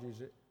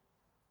acknowledges it.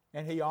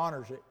 And He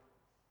honors it.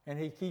 And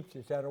He keeps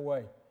it that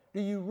way.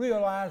 Do you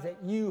realize that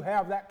you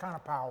have that kind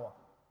of power?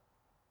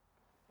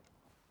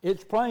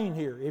 It's plain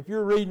here. If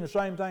you're reading the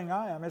same thing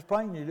I am, it's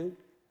plain you do.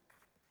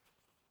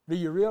 Do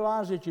you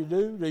realize that you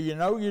do? Do you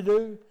know you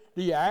do?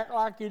 Do you act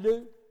like you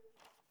do?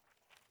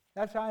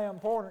 That's how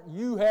important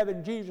you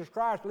having Jesus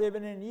Christ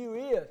living in you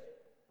is.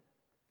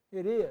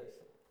 It is.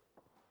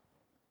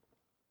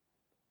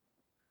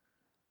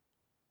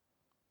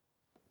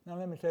 Now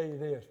let me tell you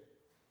this.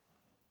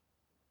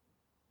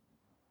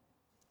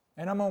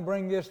 And I'm going to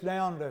bring this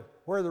down to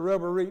where the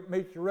rubber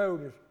meets the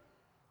road, as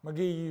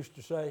McGee used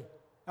to say.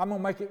 I'm going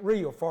to make it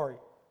real for you.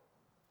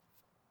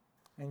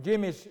 And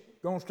Jimmy's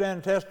going to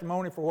stand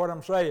testimony for what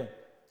I'm saying.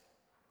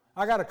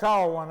 I got a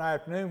call one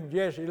afternoon from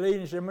Jesse Lee,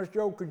 and he said, Mr.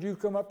 Joe, could you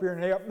come up here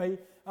and help me?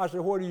 I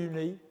said, what do you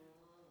need?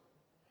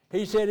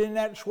 He said, in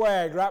that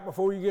swag, right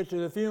before you get to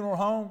the funeral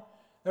home,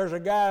 there's a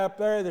guy up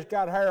there that's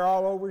got hair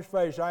all over his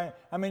face. I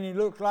mean, he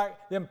looks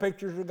like them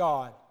pictures of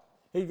God.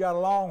 He's got a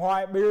long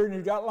white beard, and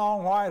he's got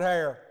long white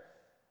hair.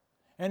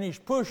 And he's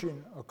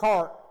pushing a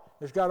cart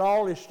that's got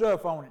all his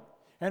stuff on it.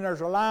 And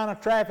there's a line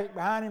of traffic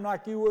behind him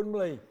like you wouldn't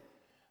believe.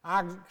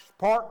 I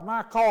parked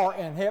my car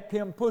and helped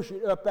him push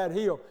it up that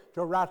hill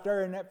to right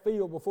there in that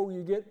field before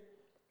you get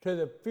to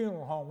the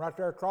funeral home, right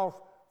there across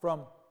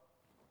from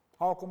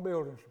Holcomb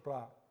Building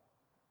Supply.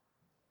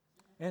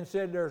 And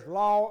said there's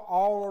law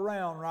all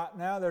around right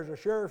now. There's a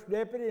sheriff's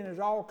deputy and there's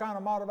all kind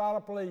of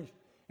Montevallo police,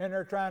 and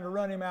they're trying to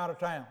run him out of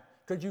town.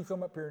 Could you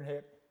come up here and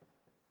help?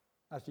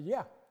 I said,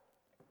 yeah.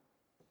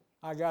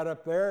 I got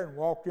up there and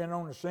walked in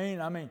on the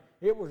scene. I mean,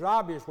 it was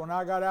obvious when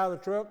I got out of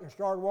the truck and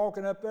started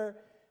walking up there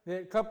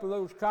that a couple of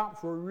those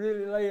cops were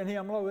really laying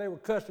him low. They were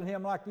cussing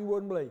him like you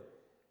wouldn't believe.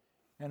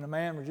 And the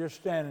man was just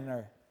standing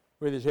there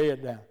with his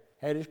head down.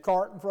 Had his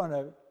cart in front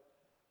of it.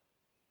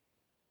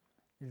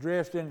 He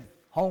dressed in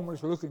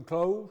homeless-looking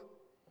clothes.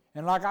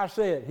 And like I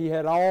said, he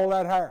had all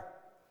that hair.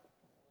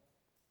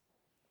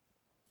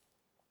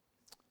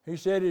 He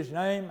said his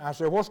name. I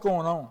said, what's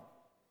going on?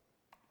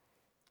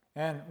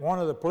 And one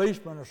of the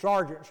policemen, a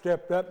sergeant,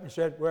 stepped up and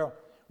said, well,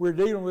 we're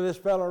dealing with this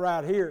fellow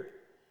right here.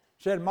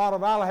 Said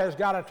Montevallo has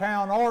got a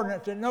town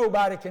ordinance that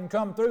nobody can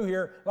come through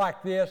here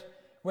like this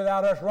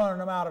without us running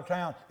them out of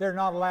town. They're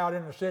not allowed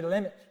in the city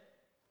limits.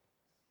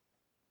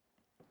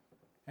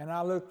 And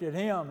I looked at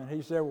him and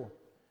he said, well,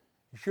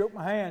 he shook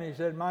my hand. He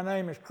said, my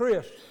name is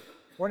Chris.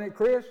 Wasn't it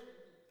Chris?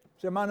 He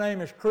said, my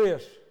name is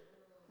Chris.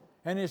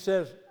 And he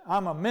says,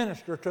 I'm a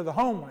minister to the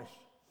homeless.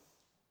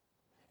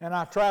 And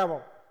I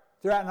travel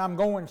throughout, and I'm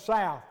going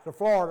south to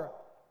Florida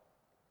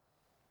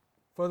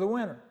for the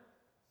winter.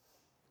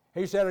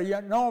 He said,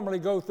 I normally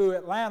go through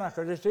Atlanta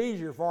because it's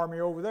easier for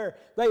me over there.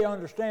 They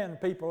understand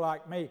people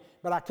like me.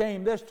 But I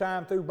came this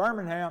time through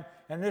Birmingham,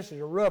 and this is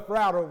a rough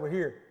route over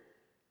here.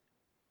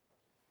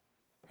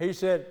 He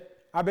said,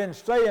 I've been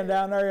staying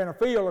down there in a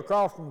field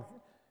across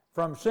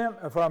from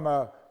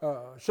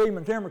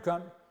Seaman Timber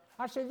Company.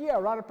 I said, yeah,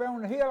 right up there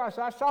on the hill. I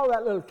said, I saw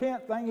that little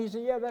tent thing. He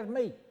said, yeah, that's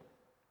me.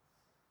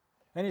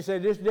 And he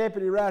said, this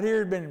deputy right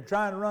here has been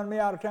trying to run me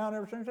out of town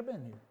ever since I've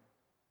been here.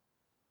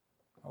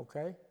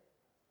 Okay.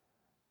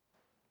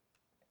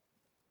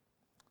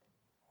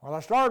 Well, I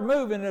started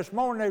moving this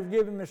morning. They were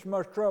giving me so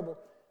much trouble.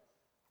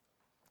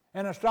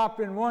 And I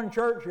stopped in one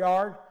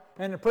churchyard,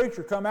 and the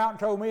preacher come out and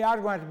told me I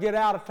was going to have to get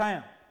out of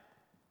town.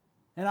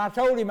 And I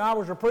told him I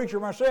was a preacher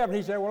myself. And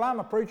he said, well, I'm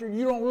a preacher.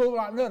 You don't look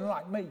like nothing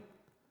like me.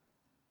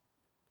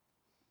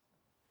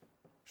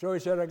 So he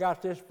said, I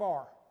got this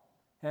far.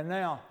 And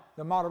now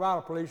the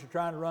Montevallo police are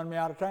trying to run me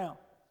out of town.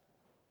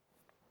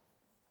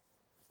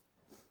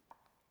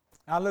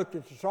 I looked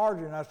at the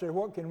sergeant and I said,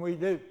 what can we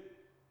do?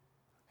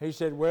 He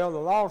said, well, the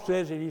law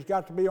says that he's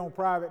got to be on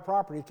private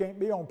property. He can't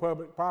be on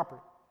public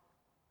property.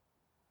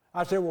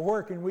 I said, well,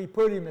 where can we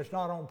put him that's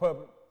not on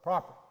public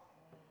property?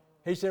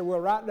 He said, well,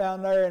 right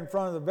down there in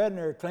front of the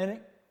veterinary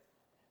clinic,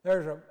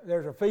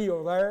 there's a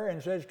field there,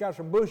 and said it's got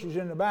some bushes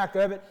in the back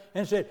of it,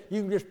 and said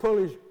you can just pull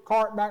his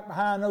cart back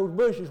behind those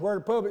bushes where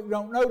the public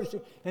don't notice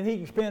it, and he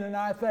can spend the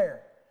night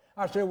there.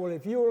 I said, well,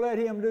 if you'll let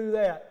him do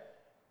that,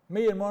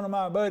 me and one of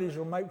my buddies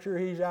will make sure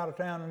he's out of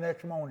town the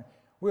next morning.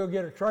 We'll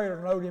get a trailer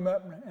and load him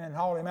up and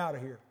haul him out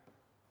of here.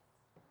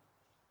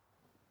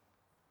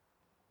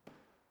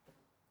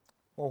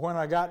 Well, when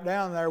I got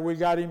down there, we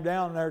got him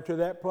down there to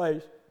that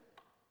place.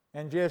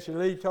 And Jesse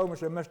Lee told me,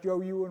 said, Mr.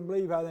 Joe, you wouldn't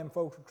believe how them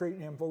folks were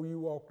treating him before you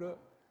walked up.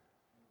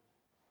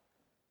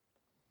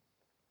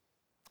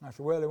 I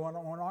said, well,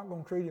 we're not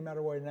going to treat him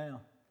that way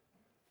now.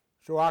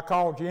 So I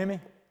called Jimmy.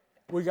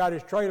 We got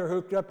his trailer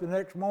hooked up the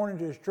next morning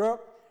to his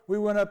truck. We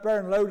went up there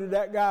and loaded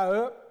that guy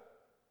up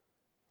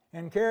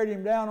and carried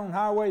him down on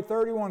Highway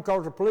 31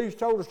 because the police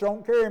told us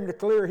don't carry him to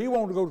Clear. He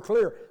wanted to go to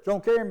Clear.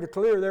 Don't carry him to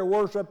Clear. They're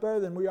worse up there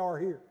than we are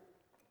here.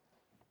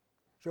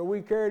 So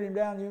we carried him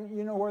down.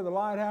 You know where the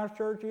Lighthouse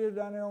Church is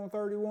down there on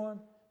 31?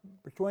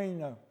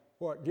 Between,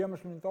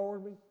 Jemison and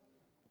Thorsby?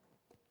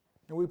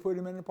 And we put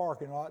him in the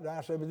parking lot. And I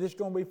said, but this is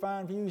going to be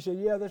fine for you? He said,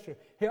 yeah, this will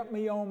help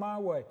me on my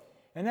way.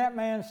 And that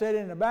man sat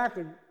in the back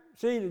of the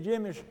seat of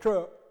Jimmy's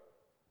truck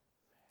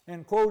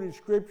and quoted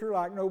Scripture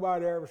like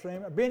nobody ever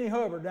seen. Benny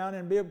Hubbard down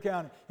in Bibb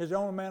County is the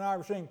only man I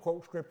ever seen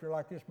quote Scripture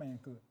like this man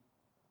could.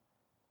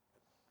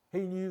 He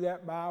knew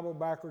that Bible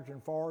backwards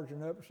and forwards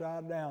and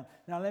upside down.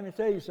 Now let me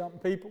tell you something,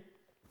 people.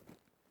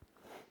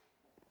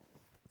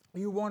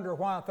 You wonder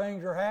why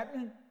things are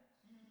happening?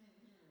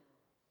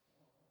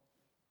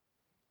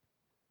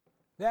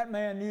 That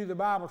man knew the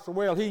Bible so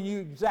well, he knew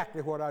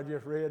exactly what I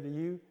just read to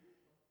you.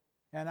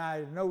 And I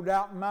have no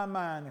doubt in my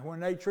mind that when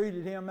they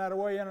treated him that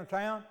way in a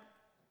town,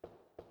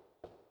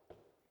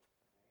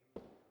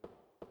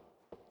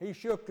 he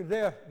shook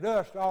the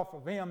dust off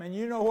of him. And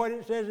you know what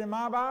it says in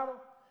my Bible?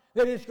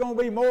 That it's going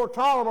to be more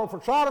tolerable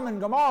for Sodom and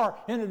Gomorrah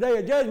in the day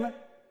of judgment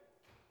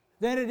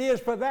than it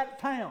is for that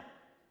town.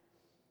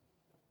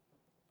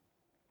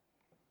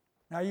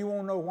 Now, you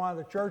want to know why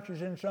the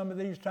churches in some of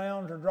these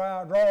towns are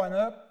drawing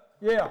up?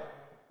 Yeah.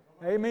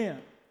 Amen.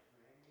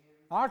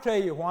 I'll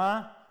tell you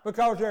why.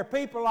 Because there are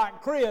people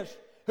like Chris,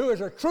 who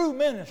is a true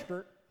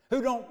minister,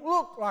 who don't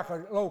look like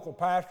a local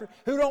pastor,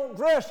 who don't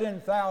dress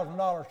in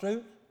 $1,000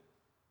 suits,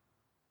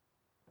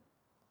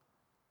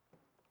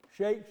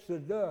 shakes the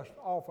dust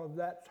off of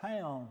that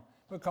town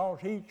because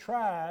he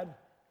tried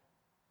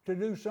to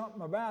do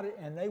something about it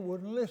and they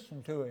wouldn't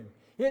listen to him.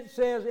 It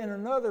says in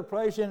another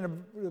place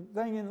in the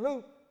thing in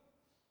Luke,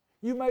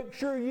 you make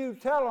sure you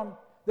tell them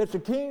that the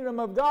kingdom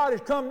of God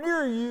has come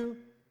near you,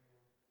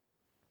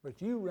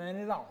 but you ran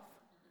it off.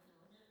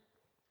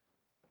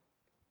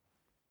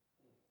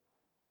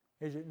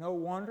 Is it no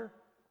wonder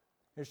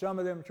that some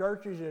of them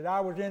churches that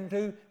I was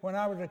into when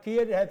I was a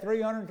kid that had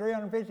 300,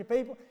 350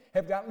 people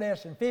have got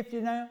less than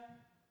 50 now?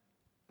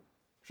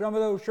 Some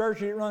of those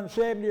churches that run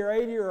 70 or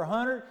 80 or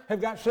 100 have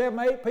got 7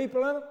 or 8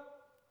 people in them.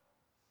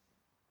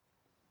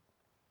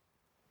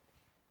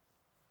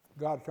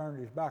 God turned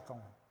his back on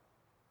them.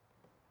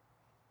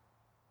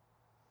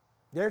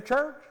 Their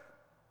church,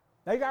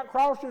 they got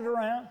crosses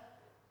around.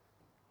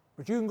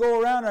 But you can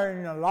go around there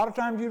and a lot of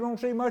times you don't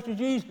see much of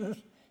Jesus.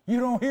 You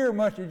don't hear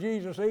much of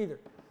Jesus either.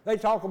 They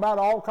talk about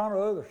all kind of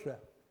other stuff.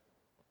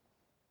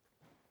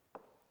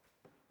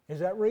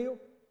 Is that real?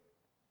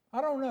 I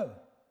don't know.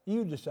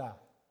 You decide.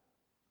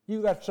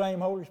 You got the same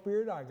Holy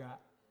Spirit I got.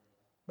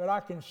 But I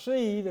can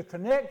see the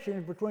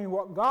connections between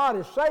what God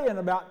is saying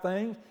about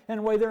things and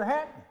the way they're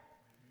happening.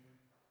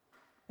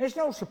 It's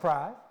no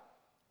surprise.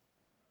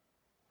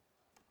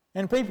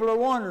 And people are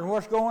wondering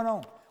what's going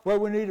on. Well,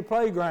 we need a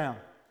playground.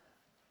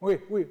 We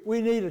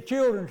need a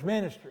children's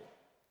ministry.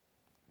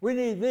 We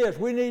need this,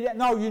 we need that.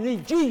 No, you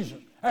need Jesus.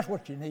 That's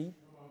what you need.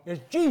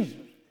 It's Jesus.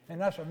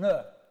 And that's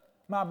enough.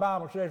 My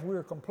Bible says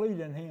we're complete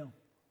in him.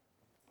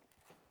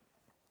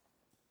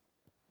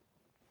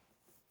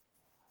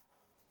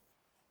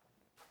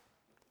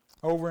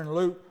 Over in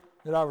Luke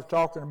that I was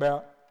talking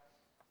about,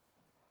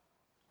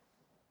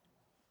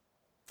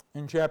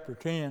 in chapter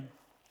 10,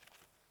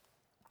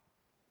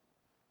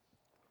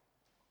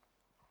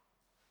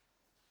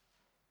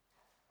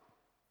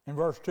 in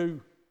verse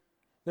 2,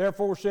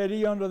 therefore said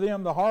he unto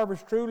them, the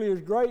harvest truly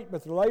is great,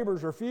 but the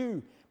laborers are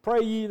few.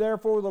 Pray ye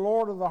therefore the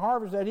Lord of the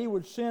harvest that he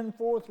would send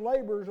forth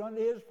laborers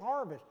unto his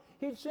harvest.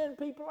 He'd send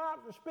people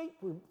out to speak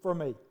for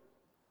me.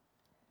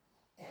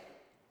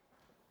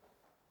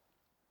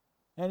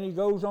 And he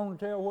goes on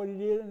to tell what he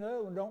did in the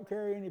other one. Don't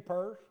carry any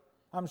purse.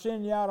 I'm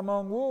sending you out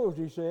among wolves,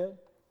 he said.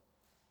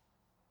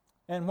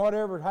 And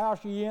whatever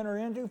house ye enter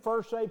into,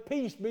 first say,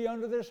 peace be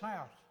unto this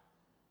house.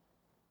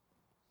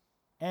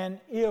 And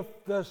if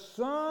the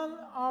Son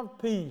of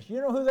Peace,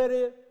 you know who that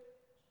is?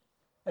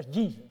 That's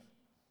Jesus.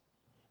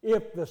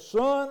 If the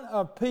Son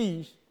of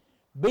Peace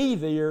be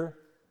there,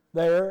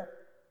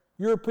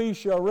 your peace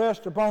shall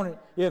rest upon it.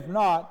 If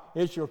not,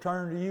 it shall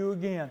turn to you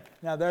again.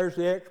 Now there's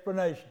the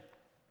explanation.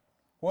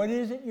 What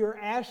is it you're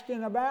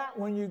asking about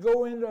when you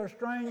go into a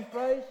strange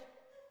place?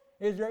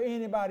 Is there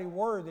anybody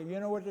worthy? You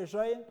know what they're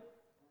saying?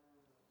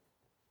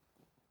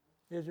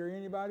 Is there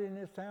anybody in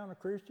this town a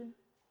Christian?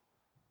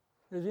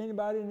 Does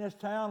anybody in this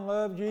town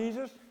love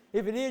Jesus?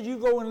 If it is, you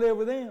go and live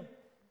with them.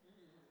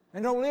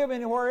 And don't live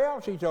anywhere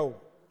else, he told.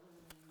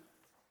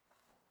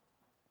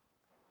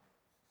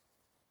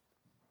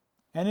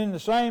 And in the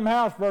same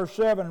house, verse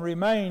 7,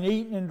 remain,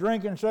 eating and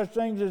drinking such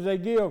things as they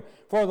give,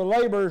 for the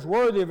laborer is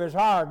worthy of his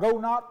hire. Go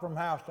not from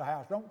house to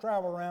house. Don't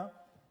travel around.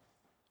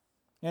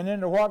 And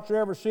into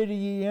whatsoever city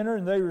ye enter,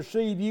 and they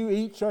receive you,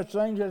 eat such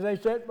things as they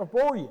set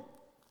before you.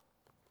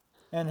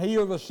 And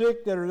heal the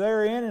sick that are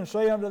therein, and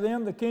say unto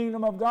them, the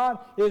kingdom of God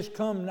is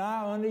come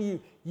nigh unto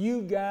you.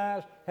 You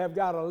guys have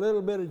got a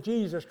little bit of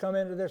Jesus come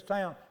into this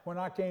town when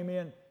I came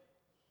in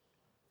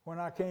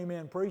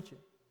preaching.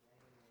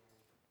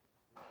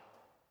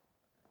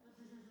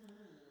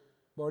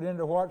 But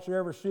into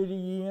whatsoever city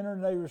ye enter,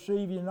 and they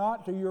receive you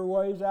not to your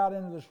ways out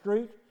into the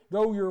streets,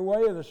 go your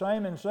way of the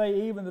same, and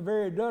say, even the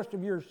very dust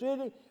of your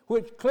city,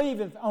 which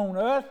cleaveth on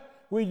us,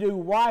 we do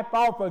wipe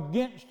off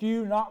against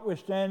you,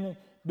 notwithstanding,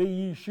 be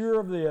ye sure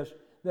of this,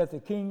 that the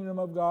kingdom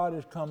of God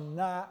is come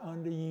nigh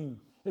unto you.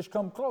 It's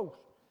come close.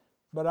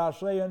 But I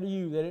say unto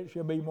you that it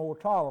shall be more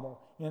tolerable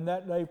in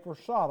that day for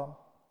Sodom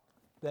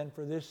than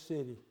for this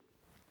city.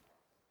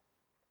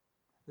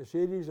 The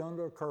city is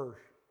under a curse.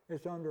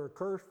 It's under a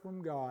curse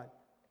from God.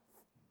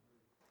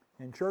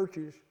 And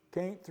churches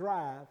can't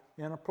thrive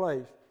in a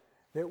place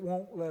that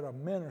won't let a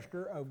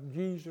minister of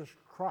Jesus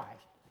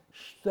Christ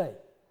stay.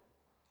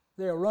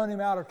 They'll run him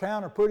out of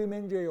town or put him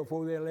in jail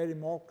before they'll let him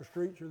walk the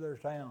streets of their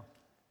town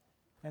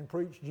and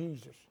preach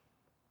Jesus.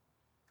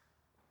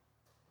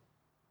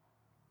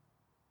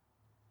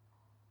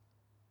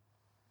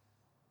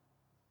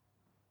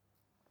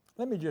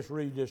 Let me just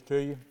read this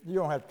to you. You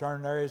don't have to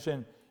turn there.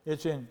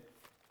 It's in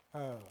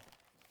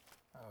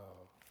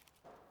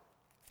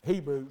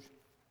Hebrews.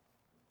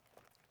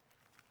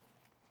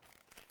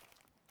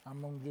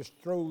 I'm going to just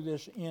throw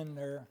this in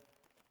there.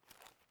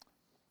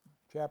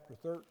 Chapter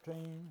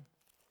 13.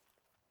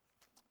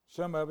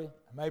 Some of you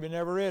maybe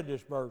never read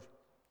this verse.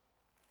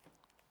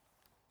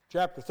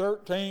 Chapter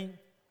 13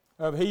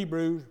 of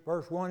Hebrews,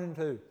 verse 1 and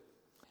 2.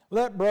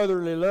 Let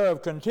brotherly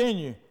love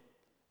continue,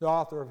 the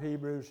author of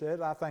Hebrews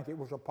said. I think it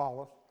was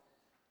Apollos.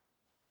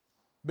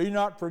 Be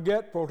not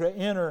forgetful to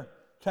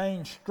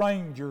entertain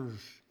strangers,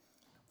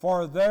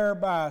 for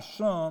thereby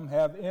some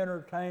have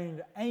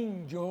entertained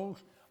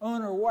angels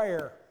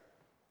unaware.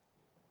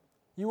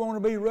 You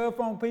want to be rough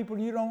on people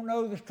you don't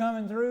know that's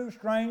coming through,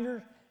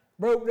 strangers?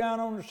 Broke down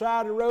on the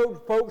side of the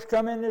road, folks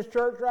come in this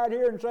church right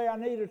here and say, I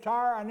need a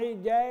tire, I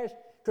need gas,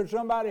 could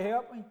somebody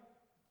help me?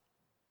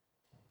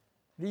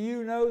 Do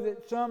you know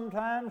that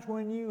sometimes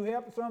when you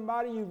help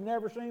somebody you've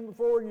never seen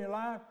before in your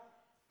life,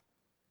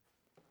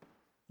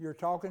 you're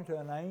talking to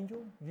an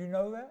angel? Do you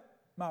know that?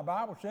 My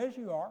Bible says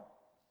you are.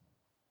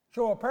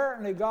 So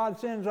apparently God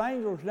sends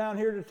angels down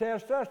here to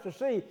test us to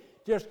see,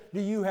 just,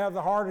 do you have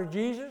the heart of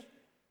Jesus?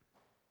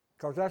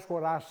 Because that's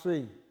what I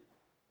see.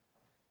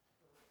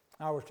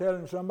 I was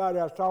telling somebody,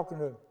 I was talking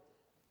to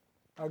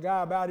a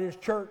guy about his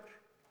church.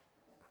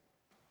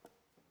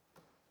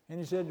 And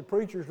he said, the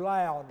preacher's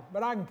loud,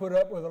 but I can put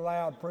up with a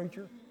loud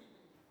preacher.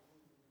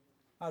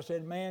 I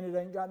said, man, it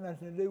ain't got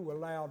nothing to do with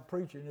loud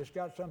preaching. It's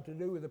got something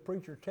to do with the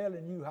preacher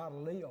telling you how to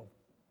live.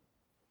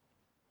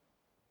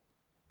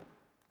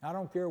 I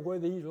don't care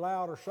whether he's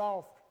loud or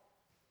soft.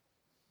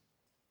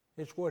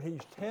 It's what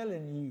he's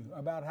telling you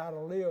about how to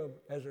live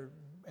as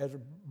a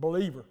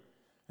believer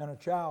and a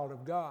child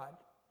of God.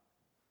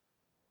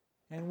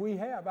 And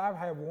I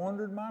have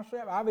wondered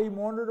myself. I've even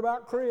wondered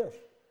about Chris.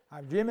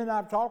 Jimmy and I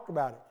have talked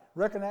about it.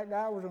 Reckon that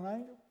guy was an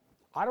angel?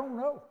 I don't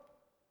know.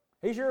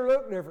 He sure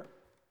looked different.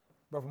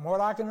 But from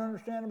what I can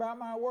understand about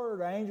my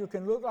word, an angel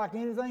can look like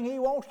anything he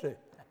wants to.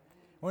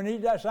 When he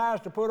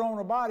decides to put on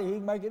a body, he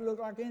can make it look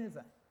like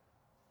anything.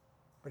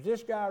 But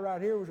this guy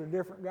right here was a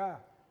different guy.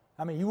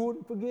 I mean, you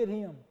wouldn't forget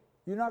him.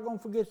 You're not going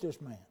to forget this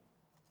man.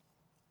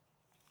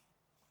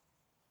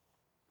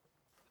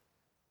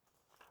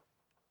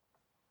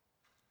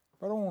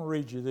 But I want to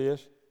read you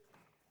this.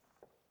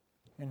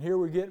 And here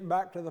we're getting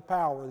back to the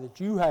power that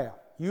you have,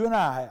 you and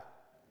I have,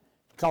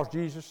 because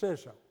Jesus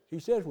says so. He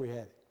says we have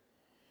it.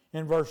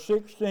 In verse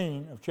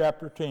 16 of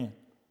chapter 10,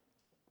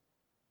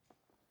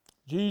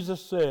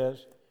 Jesus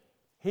says,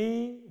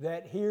 he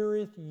that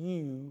heareth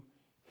you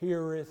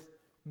heareth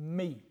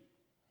me.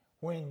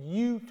 When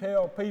you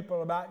tell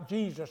people about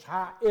Jesus,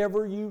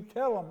 however you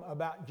tell them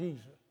about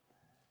Jesus,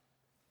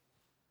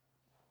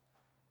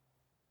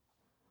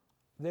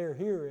 they're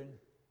hearing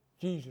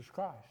Jesus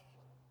Christ.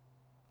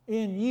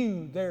 In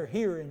you, they're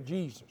hearing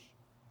Jesus.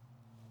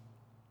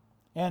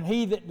 And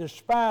he that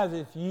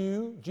despiseth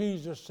you,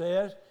 Jesus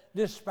says,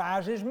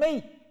 despises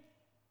me.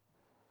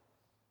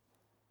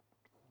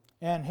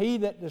 And he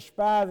that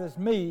despiseth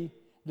me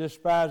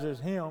despises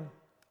him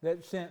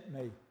that sent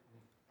me.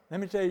 Let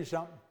me tell you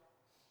something.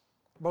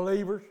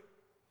 Believers,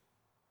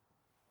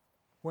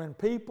 When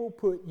people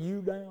put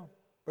you down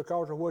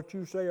because of what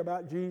you say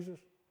about Jesus,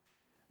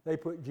 they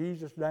put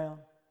Jesus down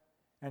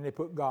and they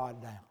put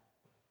God down.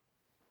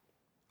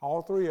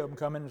 All three of them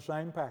come in the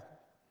same package.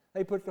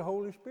 They put the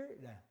Holy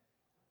Spirit down.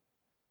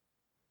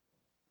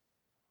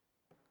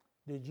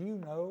 Did you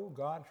know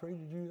God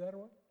treated you that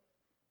way?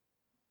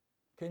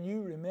 Can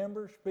you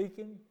remember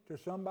speaking to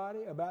somebody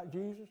about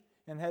Jesus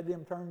and had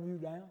them turn you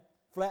down?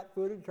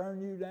 Flat-footed, turn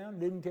you down,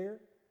 didn't care?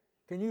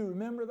 Can you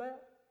remember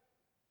that?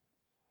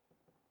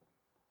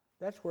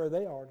 That's where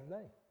they are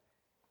today.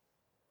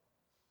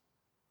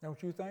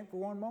 Don't you think for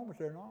one moment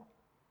they're not?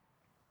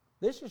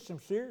 This is some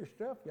serious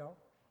stuff, y'all.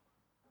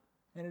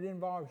 And it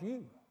involves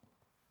you.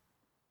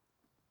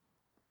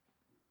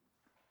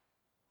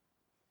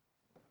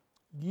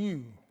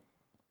 You,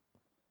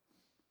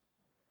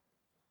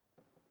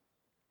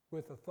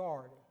 with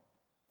authority,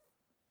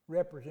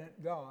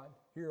 represent God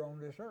here on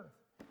this earth.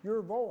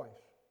 Your voice,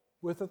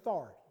 with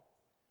authority,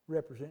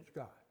 represents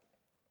God.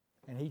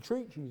 And He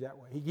treats you that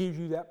way. He gives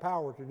you that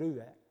power to do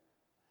that.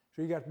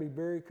 So you got to be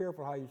very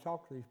careful how you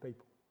talk to these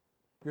people.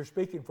 You're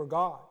speaking for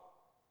God.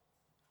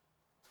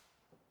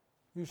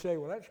 You say,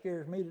 well, that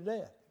scares me to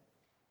death.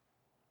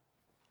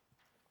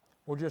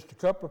 Well, just a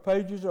couple of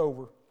pages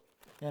over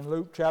in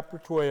Luke chapter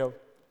 12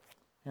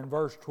 and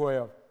verse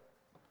 12.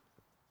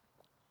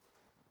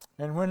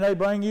 And when they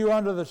bring you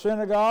unto the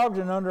synagogues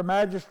and under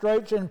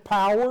magistrates and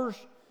powers,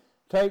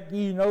 take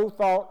ye no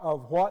thought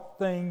of what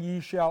thing ye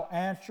shall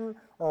answer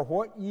or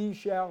what ye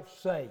shall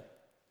say.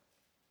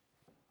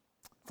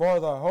 For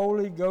the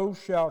Holy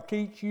Ghost shall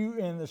teach you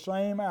in the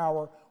same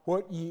hour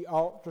what ye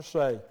ought to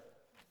say.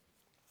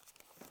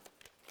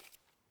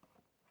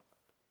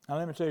 Now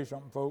let me tell you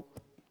something,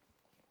 folks.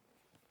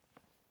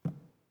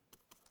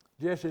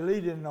 Jesse Lee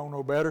didn't know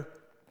no better.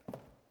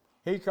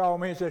 He called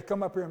me and said,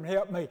 come up here and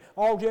help me.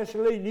 All Jesse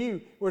Lee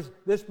knew was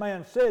this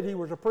man said he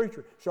was a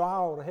preacher, so I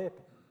ought to help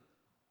him.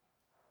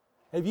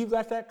 Have you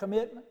got that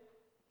commitment?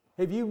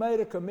 Have you made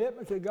a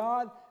commitment to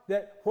God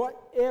that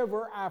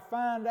whatever I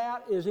find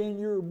out is in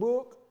your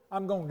book,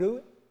 I'm going to do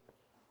it?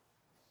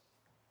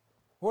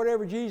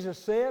 Whatever Jesus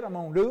said, I'm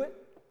going to do it?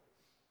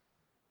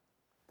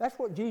 That's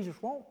what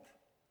Jesus wants.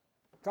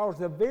 Because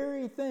the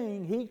very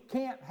thing He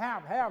can't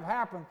have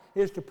happen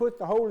is to put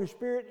the Holy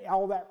Spirit,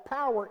 all that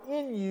power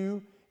in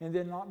you, and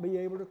then not be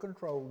able to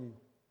control you.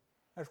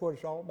 That's what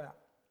it's all about.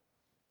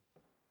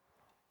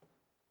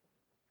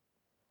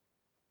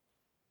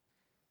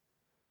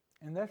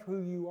 And that's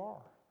who you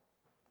are.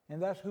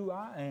 And that's who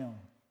I am.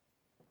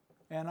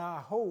 And I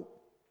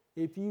hope,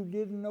 if you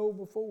didn't know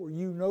before,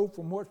 you know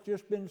from what's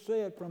just been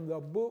said from the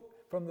book,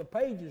 from the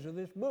pages of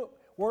this book,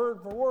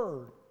 word for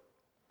word,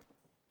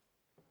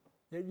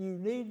 that you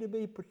need to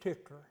be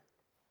particular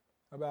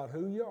about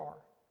who you are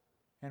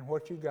and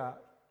what you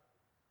got.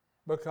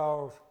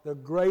 Because the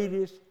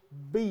greatest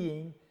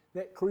being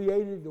that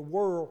created the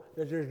world,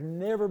 that there's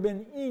never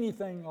been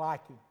anything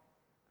like Him.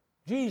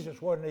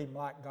 Jesus wasn't even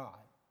like God.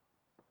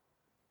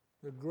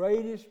 The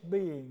greatest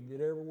being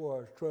that ever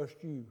was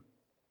trusts you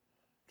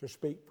to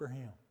speak for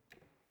Him.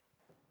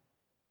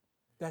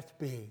 That's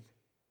big.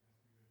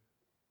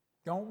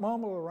 Don't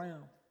mumble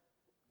around.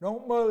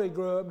 Don't mully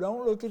grub.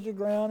 Don't look at the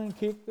ground and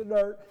kick the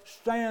dirt.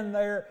 Stand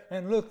there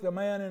and look the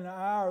man in the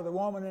eye or the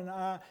woman in the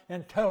eye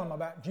and tell them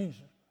about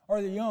Jesus.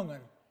 Or the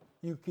young'un,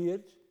 you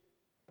kids.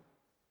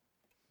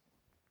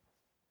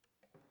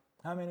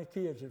 How many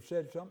kids have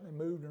said something and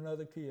moved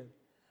another kid?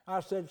 I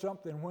said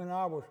something when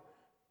I was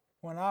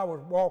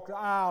walked the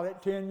aisle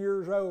at 10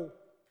 years old.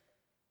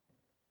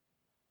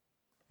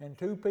 And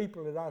two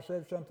people that I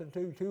said something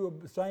to, two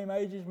of the same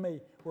age as me,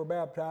 were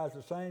baptized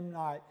the same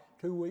night,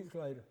 2 weeks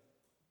later.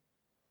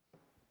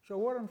 So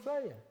what I'm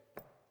saying,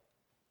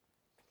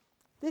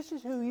 this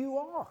is who you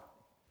are.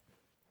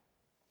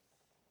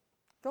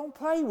 Don't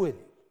play with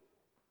it.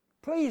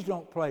 Please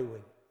don't play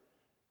with it.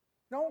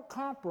 Don't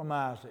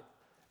compromise it.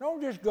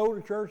 Don't just go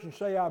to church and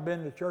say, I've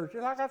been to church.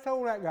 Like I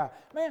told that guy,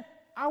 man,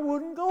 I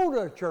wouldn't go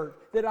to a church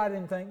that I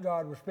didn't think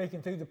God was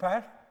speaking through the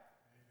pastor.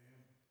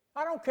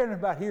 I don't care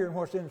about hearing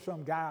what's in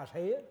some guy's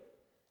head.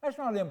 That's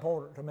not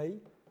important to me.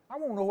 I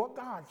want to know what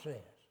God says.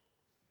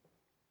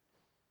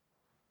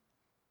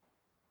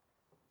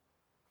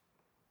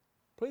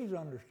 Please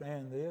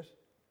understand this.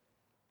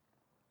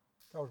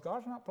 Because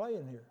God's not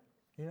playing here.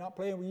 He's not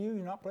playing with you.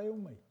 He's not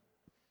playing with me.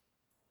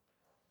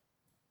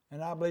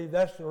 And I believe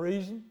that's the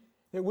reason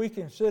that we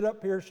can sit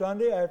up here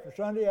Sunday after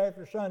Sunday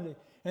after Sunday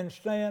and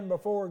stand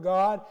before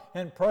God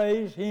and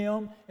praise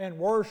Him and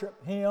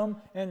worship Him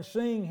and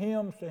sing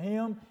hymns to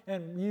Him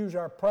and use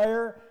our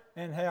prayer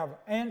and have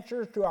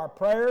answers to our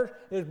prayers,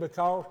 is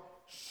because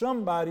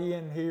somebody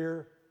in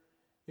here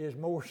is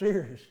more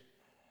serious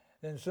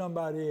than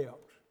somebody else.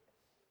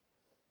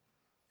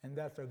 And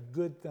that's a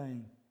good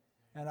thing.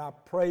 And I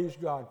praise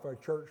God for a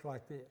church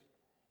like this.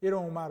 It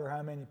don't matter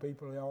how many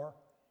people there are,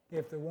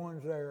 if the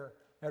ones there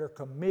that are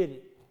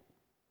committed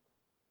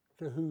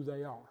to who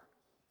they are.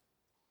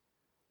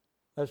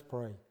 Let's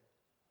pray.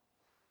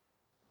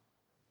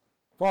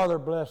 Father,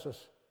 bless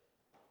us.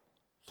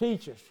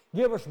 Teach us.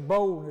 Give us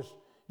boldness.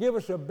 Give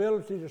us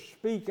ability to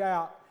speak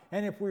out.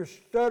 And if we're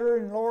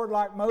stuttering, Lord,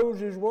 like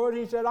Moses was,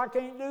 he said, I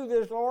can't do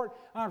this, Lord.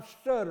 I'm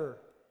stutter.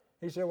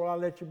 He said, well, I'll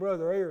let your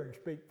brother Aaron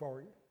speak for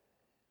you.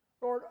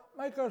 Lord,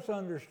 make us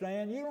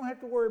understand. You don't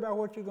have to worry about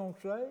what you're going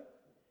to say.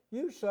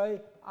 You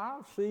say,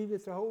 I'll see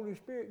that the Holy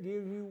Spirit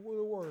gives you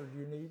the words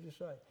you need to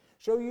say.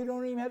 So you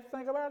don't even have to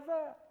think about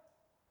that.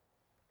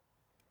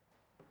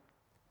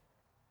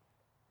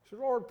 So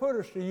Lord, put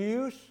us to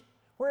use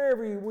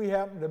wherever we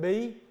happen to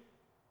be.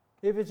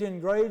 If it's in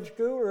grade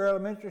school or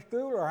elementary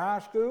school or high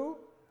school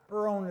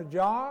or on the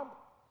job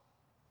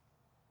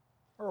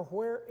or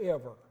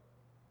wherever.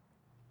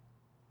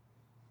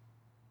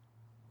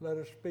 Let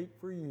us speak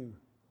for you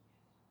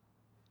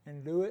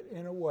and do it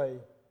in a way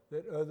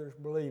that others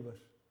believe us.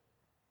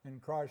 In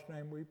Christ's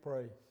name we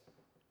pray.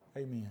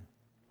 Amen.